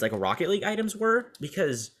kind of is like Rocket League items were,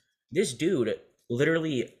 because this dude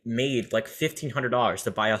literally made like $1,500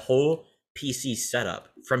 to buy a whole PC setup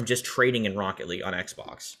from just trading in Rocket League on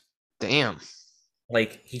Xbox. Damn.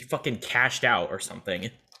 Like he fucking cashed out or something.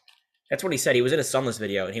 That's what he said. He was in a Sunless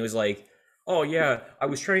video and he was like, "Oh yeah, I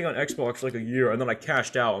was trading on Xbox for like a year and then I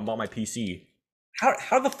cashed out and bought my PC."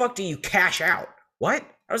 How the fuck do you cash out? What?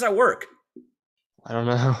 How does that work? I don't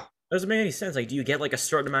know. Doesn't make any sense. Like, do you get like a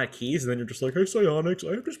certain amount of keys and then you're just like, "Hey, Psyonix,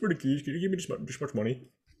 I have this many keys. Can you give me this much money?"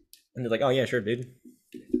 And they're like, "Oh yeah, sure, dude."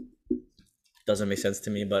 Doesn't make sense to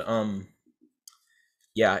me, but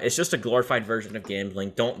yeah, it's just a glorified version of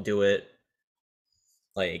gambling. Don't do it.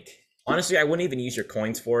 Like, honestly, I wouldn't even use your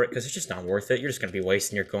coins for it because it's just not worth it. You're just gonna be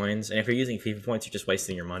wasting your coins, and if you're using FIFA points, you're just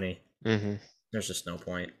wasting your money. Mm-hmm. There's just no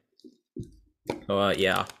point. So,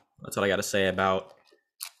 yeah, that's what I got to say about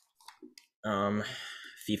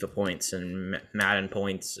FIFA points and Madden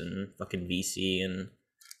points and fucking VC and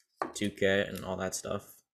 2K and all that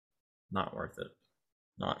stuff. Not worth it.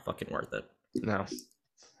 Not fucking worth it. No.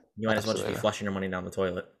 You might as well just be Absolutely not. flushing your money down the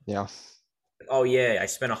toilet. Yeah. Oh yeah, I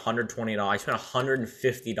spent $120. I spent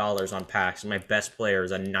 $150 on packs, and my best player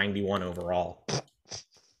is a 91 overall.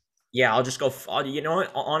 Yeah, I'll just go. You know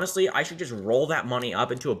what? Honestly, I should just roll that money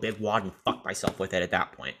up into a big wad and fuck myself with it at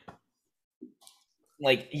that point.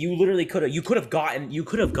 Like you literally could have gotten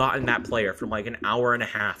that player from like an hour and a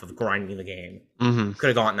half of grinding the game. Mm-hmm. Could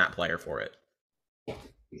have gotten that player for it.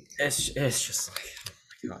 It's just like,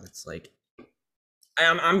 oh my god, it's like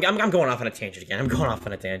I'm going off on a tangent again. I'm going off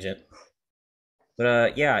on a tangent.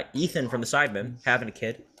 But yeah, Ethan from the Sidemen having a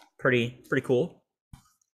kid, pretty cool.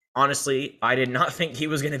 Honestly, I did not think he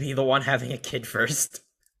was gonna be the one having a kid first.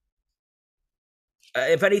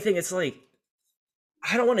 If anything, it's like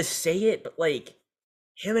I don't want to say it, but like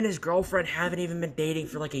him and his girlfriend haven't even been dating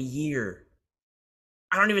for like a year.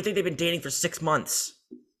 I don't even think they've been dating for 6 months,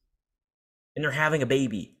 and they're having a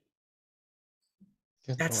baby.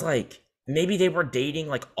 Good That's Lord. like maybe they were dating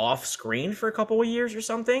like off screen for a couple of years or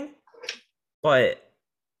something. But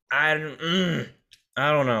I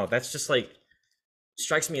don't know. That's just like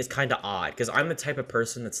strikes me as kind of odd because I'm the type of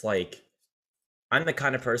person that's like I'm the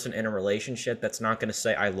kind of person in a relationship that's not going to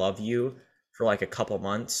say I love you for like a couple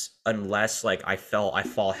months unless like I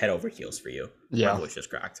fall head over heels for you. Yeah. My voice just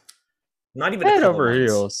cracked. Not even a Head couple over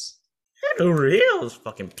months. heels. Head over heels,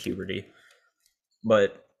 fucking puberty.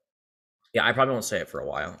 But yeah, I probably won't say it for a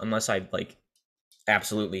while unless I like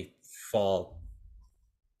absolutely fall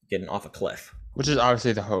getting off a cliff. Which is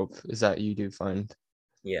obviously the hope, is that you do find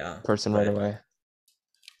Yeah. a person right away.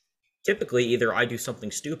 Typically, either I do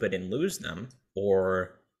something stupid and lose them,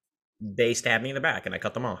 or they stab me in the back and I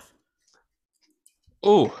cut them off.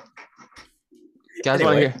 Ooh. Guys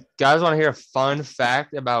Anyway. want to hear a fun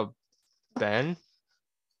fact about Ben?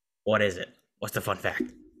 What is it? What's the fun fact?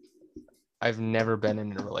 I've never been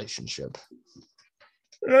in a relationship.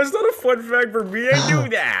 That's not a fun fact for me. I knew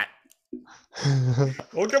that.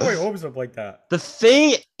 Don't get my hopes up like that. The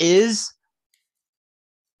thing is,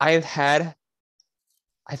 I've had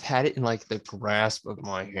it in like the grasp of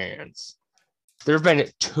my hands. There have been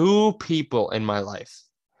 2 people in my life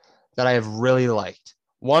that I have really liked.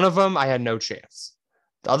 One of them, I had no chance.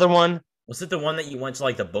 The other one, Was it the one that you went to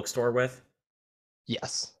like the bookstore with?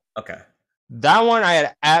 yes. Okay. That one, I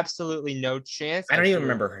had absolutely no chance. I don't even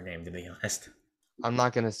remember her name, to be honest. I'm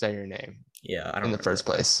not going to say your name. Yeah, I don't in the first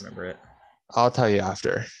place. Remember it. I'll tell you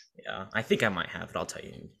after. Yeah, I think I might have it. I'll tell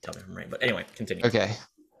you. Tell me if I'm right. But anyway, continue. Okay.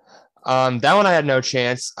 That one I had no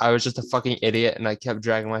chance. I was just a fucking idiot, and I kept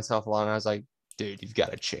dragging myself along. I was like, dude, you've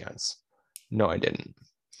got a chance. No, I didn't.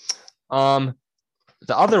 The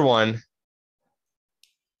other one,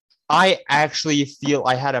 I actually feel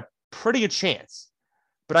I had a pretty good chance,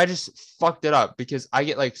 but I just fucked it up because I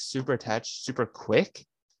get like super attached super quick,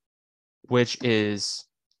 which is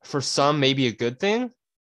for some maybe a good thing.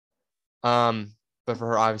 But for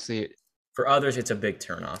her, obviously, for others, it's a big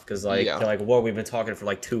turnoff because like Yeah. they're like, "Whoa, we've been talking for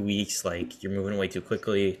like 2 weeks. Like you're moving away too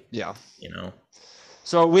quickly." yeah. You know.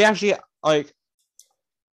 So we actually like,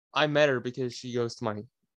 I met her because she goes to my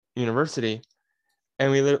university,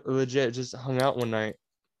 and we legit just hung out one night,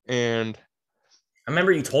 and I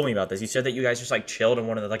remember you told me about this. You said that you guys just like chilled in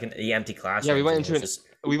one of the empty classrooms. yeah, we went and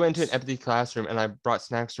into an empty classroom, and I brought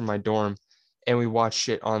snacks from my dorm, and we watched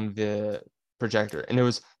it on the projector, and it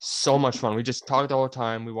was so much fun. We just talked all the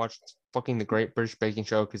time. We watched fucking The Great British Baking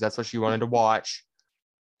Show because that's what she wanted to watch,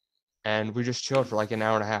 and we just chilled for like an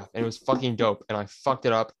hour and a half, and it was fucking dope. And I fucked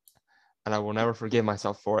it up, and I will never forgive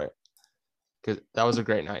myself for it because that was a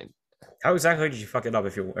great night. How exactly did you fuck it up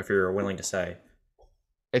if you're willing to say?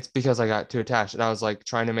 It's because I got too attached and I was like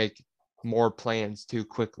trying to make more plans too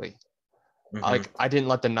quickly. Mm-hmm. Like I didn't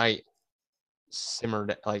let the night simmer,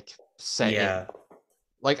 like set in. Yeah.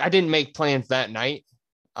 Like I didn't make plans that night.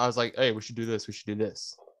 I was like, hey, we should do this. We should do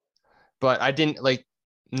this. But I didn't like,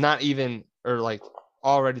 not even, or like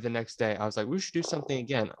already the next day, I was like, we should do something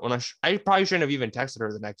again. When I probably shouldn't have even texted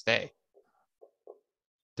her the next day,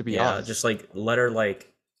 to be Yeah. honest. Just like let her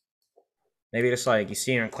like maybe just like you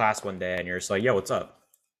see her in class one day and you're just like, yo, what's up?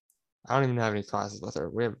 I don't even have any classes with her.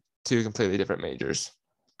 We have two completely different majors.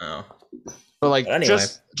 Oh. But But like anyway,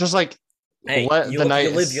 just like hey, let the you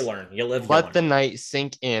night live, you learn. You live, you let learn. the night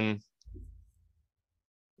sink in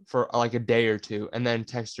for like a day or two and then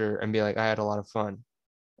text her and be like, I had a lot of fun.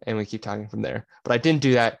 And we keep talking from there. But I didn't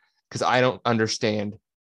do that because I don't understand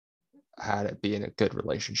how to be in a good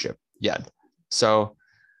relationship yet. So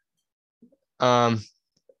um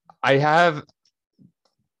I have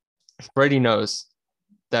Brady knows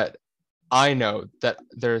that I know that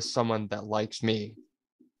there's someone that likes me,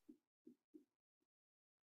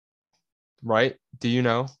 right? Do you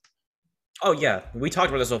know? Oh yeah, we talked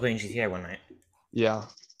about this whole thing in GTA one night. Yeah.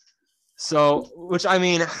 So, which I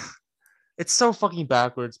mean, it's so fucking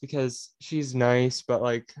backwards because she's nice, but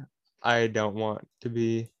like I don't want to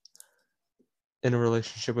be in a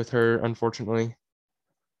relationship with her, unfortunately.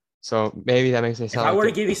 So maybe that makes me If sound I like were to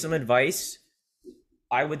it. give you some advice,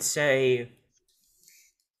 I would say.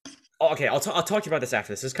 Oh, okay, I'll talk to you about this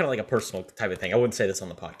after this. This is kind of like a personal type of thing. I wouldn't say this on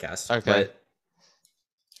the podcast, Okay. but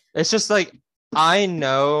It's just like I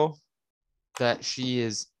know that she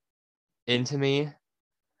is into me,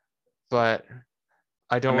 but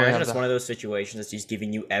I don't really imagine have it's the. one of those situations that's just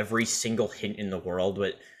giving you every single hint in the world,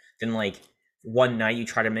 but then like one night you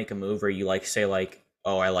try to make a move or you like say like,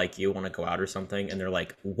 "Oh, I like you, want to go out or something," and they're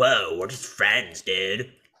like, "Whoa, we're just friends,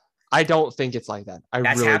 dude." I don't think it's like that. I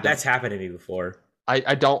really That's don't. happened to me before.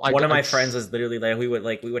 I don't. One of my friends was literally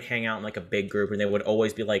like we would hang out in like a big group and they would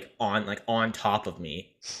always be like on top of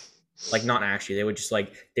me. Like not actually, they would just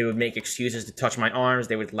like they would make excuses to touch my arms.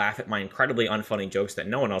 They would laugh at my incredibly unfunny jokes that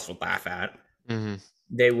no one else would laugh at. Mhm.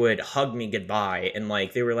 They would hug me goodbye and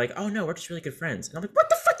like they were like, "Oh no, we're just really good friends." And I'm like, "What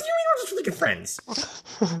the fuck do you mean we're just really good friends?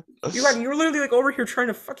 You're literally like over here trying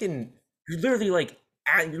to fucking you're literally like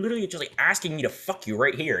you're literally just like asking me to fuck you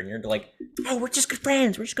right here, and you're like, "Oh, we're just good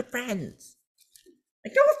friends. We're just good friends."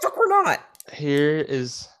 Like, no, the fuck, we're not. Here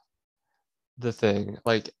is the thing.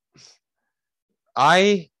 Like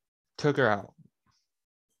I took her out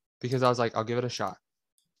because I was like, I'll give it a shot.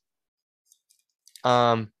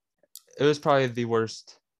 Um, it was probably the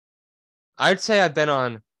worst. I'd say I've been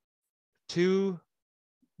on 2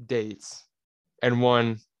 dates and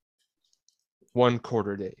one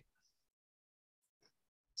quarter date.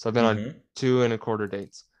 So I've been on Mm-hmm. 2.25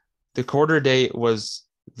 dates. The quarter date was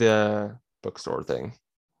the bookstore thing.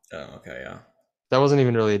 Oh, okay, yeah. That wasn't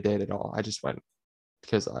even really a date at all. I just went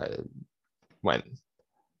because I went.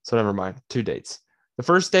 So never mind. 2 dates. The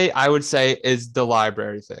first date I would say is the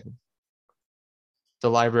library thing. The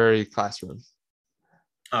library classroom.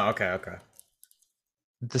 Oh, okay, okay.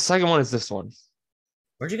 The second one is this one.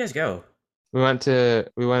 Where'd you guys go? We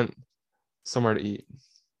went somewhere to eat.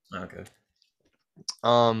 Okay.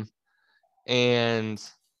 Um and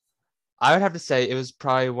I would have to say it was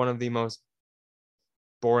probably one of the most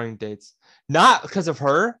boring dates. Not because of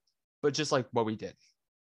her, but just like what we did.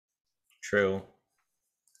 True.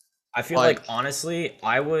 I feel like Like honestly,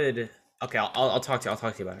 I would. Okay, I'll talk to you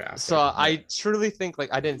about it so after. But I truly think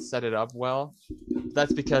like I didn't set it up well.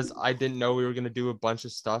 That's because I didn't know we were gonna do a bunch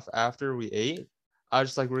of stuff after we ate. I was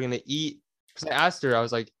just like, we're gonna eat. Because I asked her, I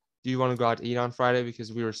was like, do you want to go out to eat on Friday?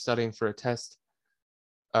 Because we were studying for a test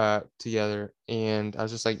together. And I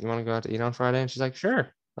was just like, you want to go out to eat on Friday? And she's like,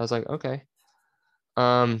 sure. I was like, okay.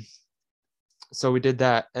 Um, so we did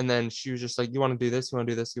that. And then she was just like, you want to do this? You want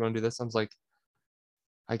to do this? You want to do this? I was like,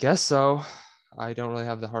 I guess so. I don't really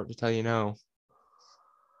have the heart to tell you no.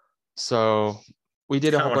 So we it's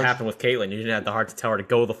did a kind whole of what bunch. happened with Caitlyn. You didn't have the heart to tell her to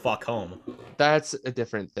go the fuck home. That's a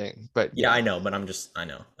different thing. But Yeah, yeah. I know, but I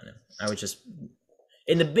know. I was just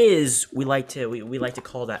in the biz. We like to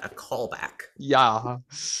call that a callback. Yeah.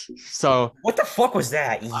 So What the fuck was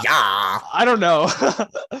that? Yeah, I don't know.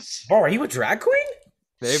 bro, are you a drag queen?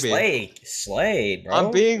 Maybe. Slay, I'm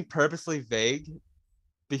bro. being purposely vague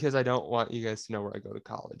because I don't want you guys to know where I go to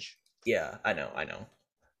college. Yeah, I know.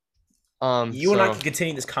 You and I So can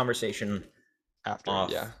continue this conversation after,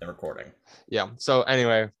 off yeah. the recording. Yeah. So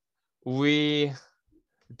anyway, we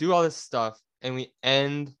do all this stuff and we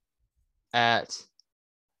end at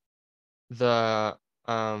the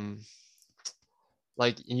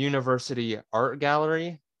like university art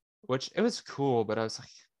gallery. which it was cool, but I was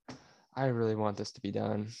like, I really want this to be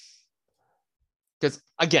done. Because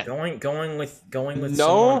again, Going with someone.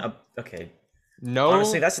 no, Okay,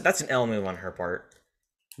 honestly, no, that's an L move on her part.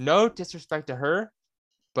 no disrespect to her,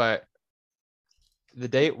 but the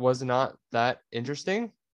date was not that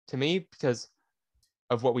interesting to me because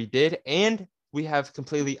of what we did, and we have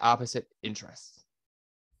completely opposite interests.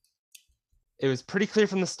 It was pretty clear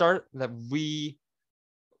from the start that we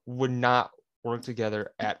would not work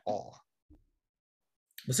together at all.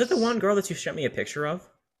 Was it the one girl that you sent me a picture of?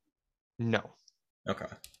 No. Okay.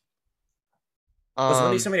 Was it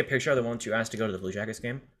when you Um. sent me a picture of the one that you asked to go to the Blue Jackets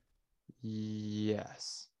game?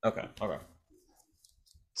 Yes. Okay. Okay.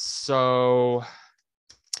 So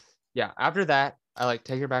yeah, after that, I like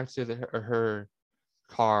take her back to her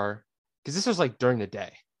car because this was like during the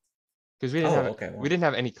day because Oh, okay. we Well, didn't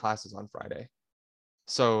have any classes on Friday,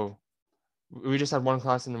 so we just had one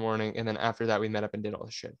class in the morning, and then after that we met up and did all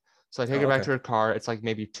the shit. So I take oh, her back okay. to her car. It's like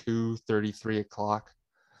maybe 2:30, 3 o'clock.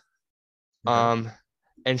 Okay.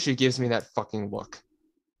 And she gives me that fucking look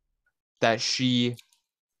that she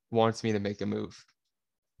wants me to make a move.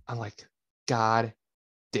 I'm like, God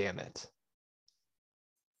damn it.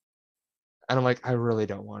 And I'm like, I really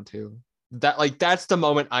don't want to. That's the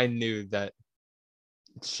moment I knew that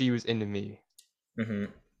she was into me. Mm-hmm. I feel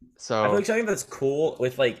So like something that's cool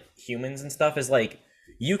with like humans and stuff is like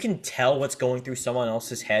you can tell what's going through someone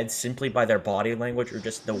else's head simply by their body language or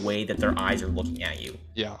just the way that their eyes are looking at you.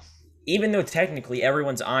 yeah. Even though technically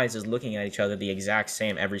everyone's eyes is looking at each other the exact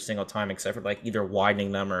same every single time, except for like either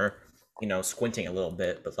widening them or squinting a little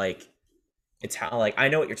bit. But like it's how like I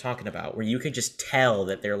know what you're talking about, where you could just tell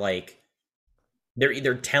that they're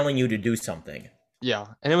either telling you to do something. Yeah.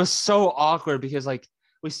 And it was so awkward because like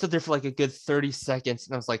we stood there for like a good 30 seconds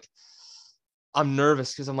and I was like, I'm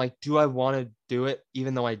nervous because I'm like, do I want to do it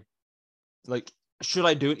even though I like should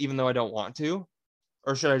I do it even though I don't want to?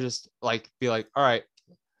 Or should I just like be like, all right,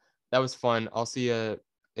 that was fun. I'll see you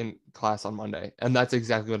in class on Monday. And that's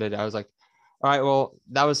exactly what I did. I was like, all right, well,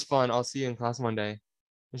 that was fun. I'll see you in class Monday.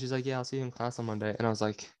 And she's like, yeah, I'll see you in class on Monday. And I was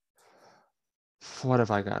like, what have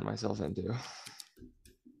I gotten myself into?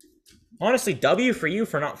 Honestly, W for you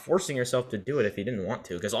for not forcing yourself to do it if you didn't want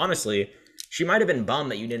to. Because honestly, she might have been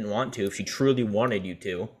bummed that you didn't want to if she truly wanted you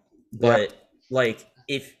to. Yeah. But like,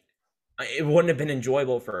 if it wouldn't have been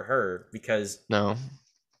enjoyable for her because, No.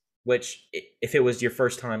 if it was your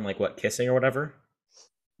first time, like what kissing or whatever,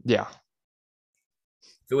 Yeah.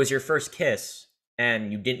 if it was your first kiss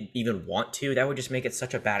and you didn't even want to, that would just make it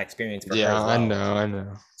such a bad experience for her Yeah, as I well. know, I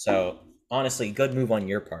know. So honestly, good move on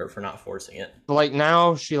your part for not forcing it. But like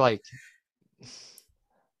now she like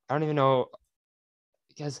I don't even know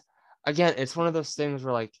because again, it's one of those things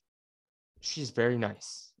where like she's very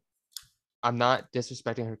nice. I'm not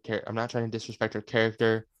disrespecting her character. I'm not trying to disrespect her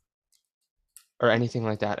character or anything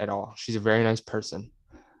like that at all. She's a very nice person,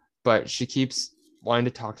 but she keeps wanting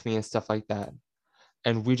to talk to me and stuff like that.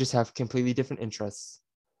 And we just have completely different interests.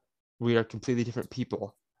 We are completely different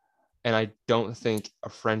people. And I don't think a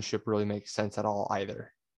friendship really makes sense at all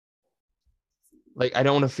either. Like, I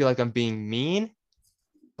don't want to feel like I'm being mean,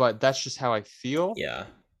 but that's just how I feel. Yeah.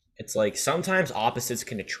 It's like sometimes opposites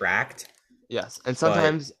can attract, Yes. And but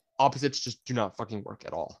sometimes opposites just do not fucking work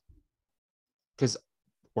at all because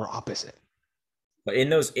we're opposite. in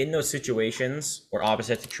those situations where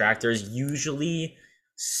opposites attract, there's usually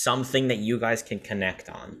something that you guys can connect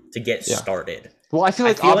on to get Yeah. started. Well, I feel I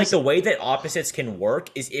like feel like opposite. the way that opposites can work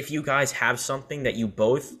is if you guys have something that you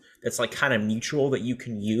both that's like kind of mutual that you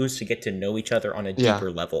can use to get to know each other on a Yeah.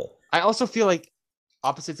 deeper level. I also feel like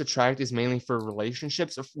opposites attract is mainly for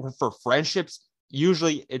relationships or for friendships.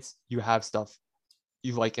 Usually it's you have stuff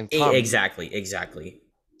you like in common. Exactly.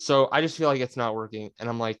 So I just feel like it's not working. And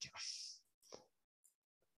I'm like,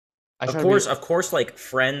 I Of try to be, course, of course, like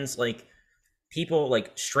friends, like people,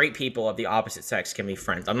 like straight people of the opposite sex can be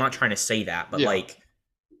friends. I'm not trying to say that, but yeah, like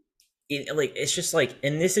it's just like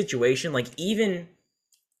in this situation, like even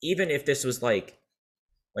if this was like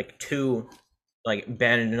two, like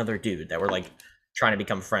Ben and another dude that were like trying to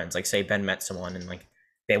become friends, like say Ben met someone and like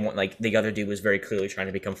they want like the other dude was very clearly trying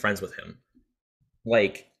to become friends with him,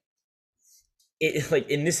 like it like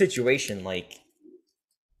in this situation, like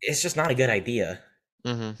it's just not a good idea.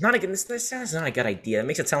 mm-hmm. Not again. This sounds not a good idea. It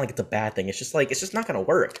makes it sound like it's a bad thing. It's just like it's just not gonna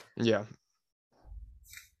work. Yeah.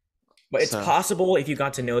 But it's So possible if you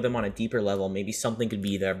got to know them on a deeper level, maybe something could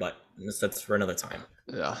be there. But that's for another time.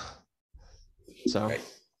 yeah. So Right.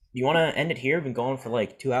 You want to end it here? We've been going for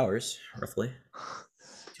like 2 hours, roughly.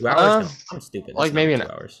 2 hours? No, I'm stupid. That's like not maybe an 2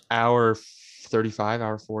 hours. hour 35,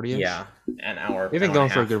 hour 40-ish. Yeah, an hour, We've been hour and a going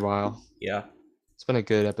for a half. good while. Yeah. It's been a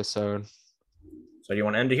good episode. So So do you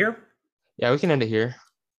want to end it here? Yeah, we can end it here.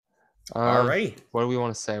 Alrighty. What do we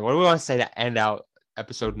want to say? What do we want to say to end out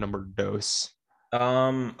episode number dos?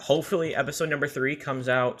 Hopefully episode number 3 comes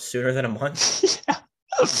out sooner than a month. Yeah.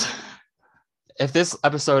 If this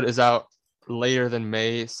episode is out later than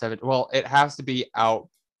May 7th, well, it has to be out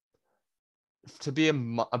to be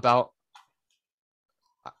about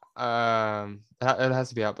it has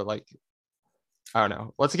to be out, but like I don't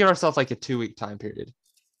know. Let's give ourselves like a 2-week time period.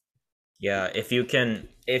 Yeah, if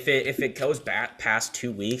it goes back past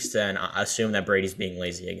 2 weeks, then I assume that Brady's being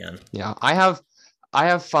lazy again. Yeah, I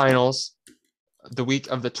have finals the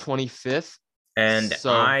week of the 25th, and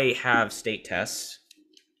I have state tests.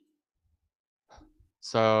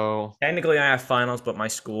 So technically, I have finals, but my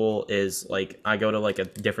school is like I go to like a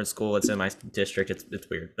different school. It's in my district. It's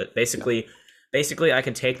weird, but basically, I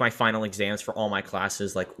can take my final exams for all my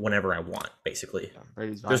classes like whenever I want. Basically,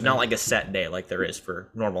 there's not like a set day like there is for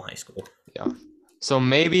normal high school. Yeah. So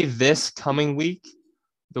maybe this coming week,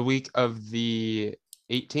 the week of the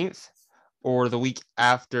 18th, or the week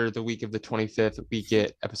after the week of the 25th, we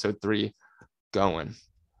get episode 3 going.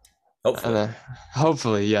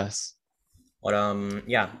 Hopefully, yes. But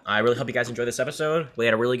yeah, I really hope you guys enjoyed this episode. We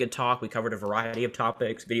had a really good talk. We covered a variety of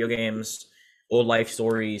topics: video games, old life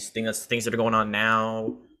stories, things that are going on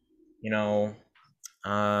now. You know,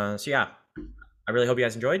 so yeah, I really hope you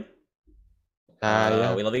guys enjoyed.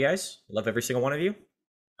 Yeah. We love you guys. We love every single one of you.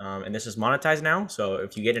 And this is monetized now, so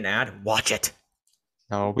if you get an ad, watch it.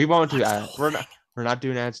 No, we won't do ads. We're not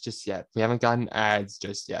doing ads just yet. We haven't gotten ads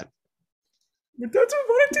just yet. But that's what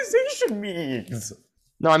monetization means.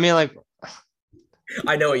 No, I mean like.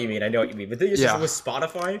 I know what you mean. But the issue with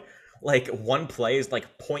Spotify, like one play is like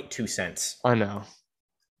 0.2 cents. I know.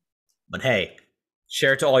 But hey,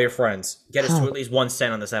 share it to all your friends. Get us to at least 1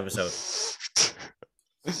 cent on this episode.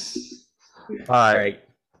 All right.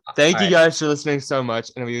 Thank you guys for listening so much,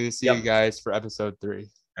 and we will see you guys for episode 3.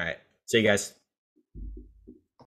 All right. See you guys.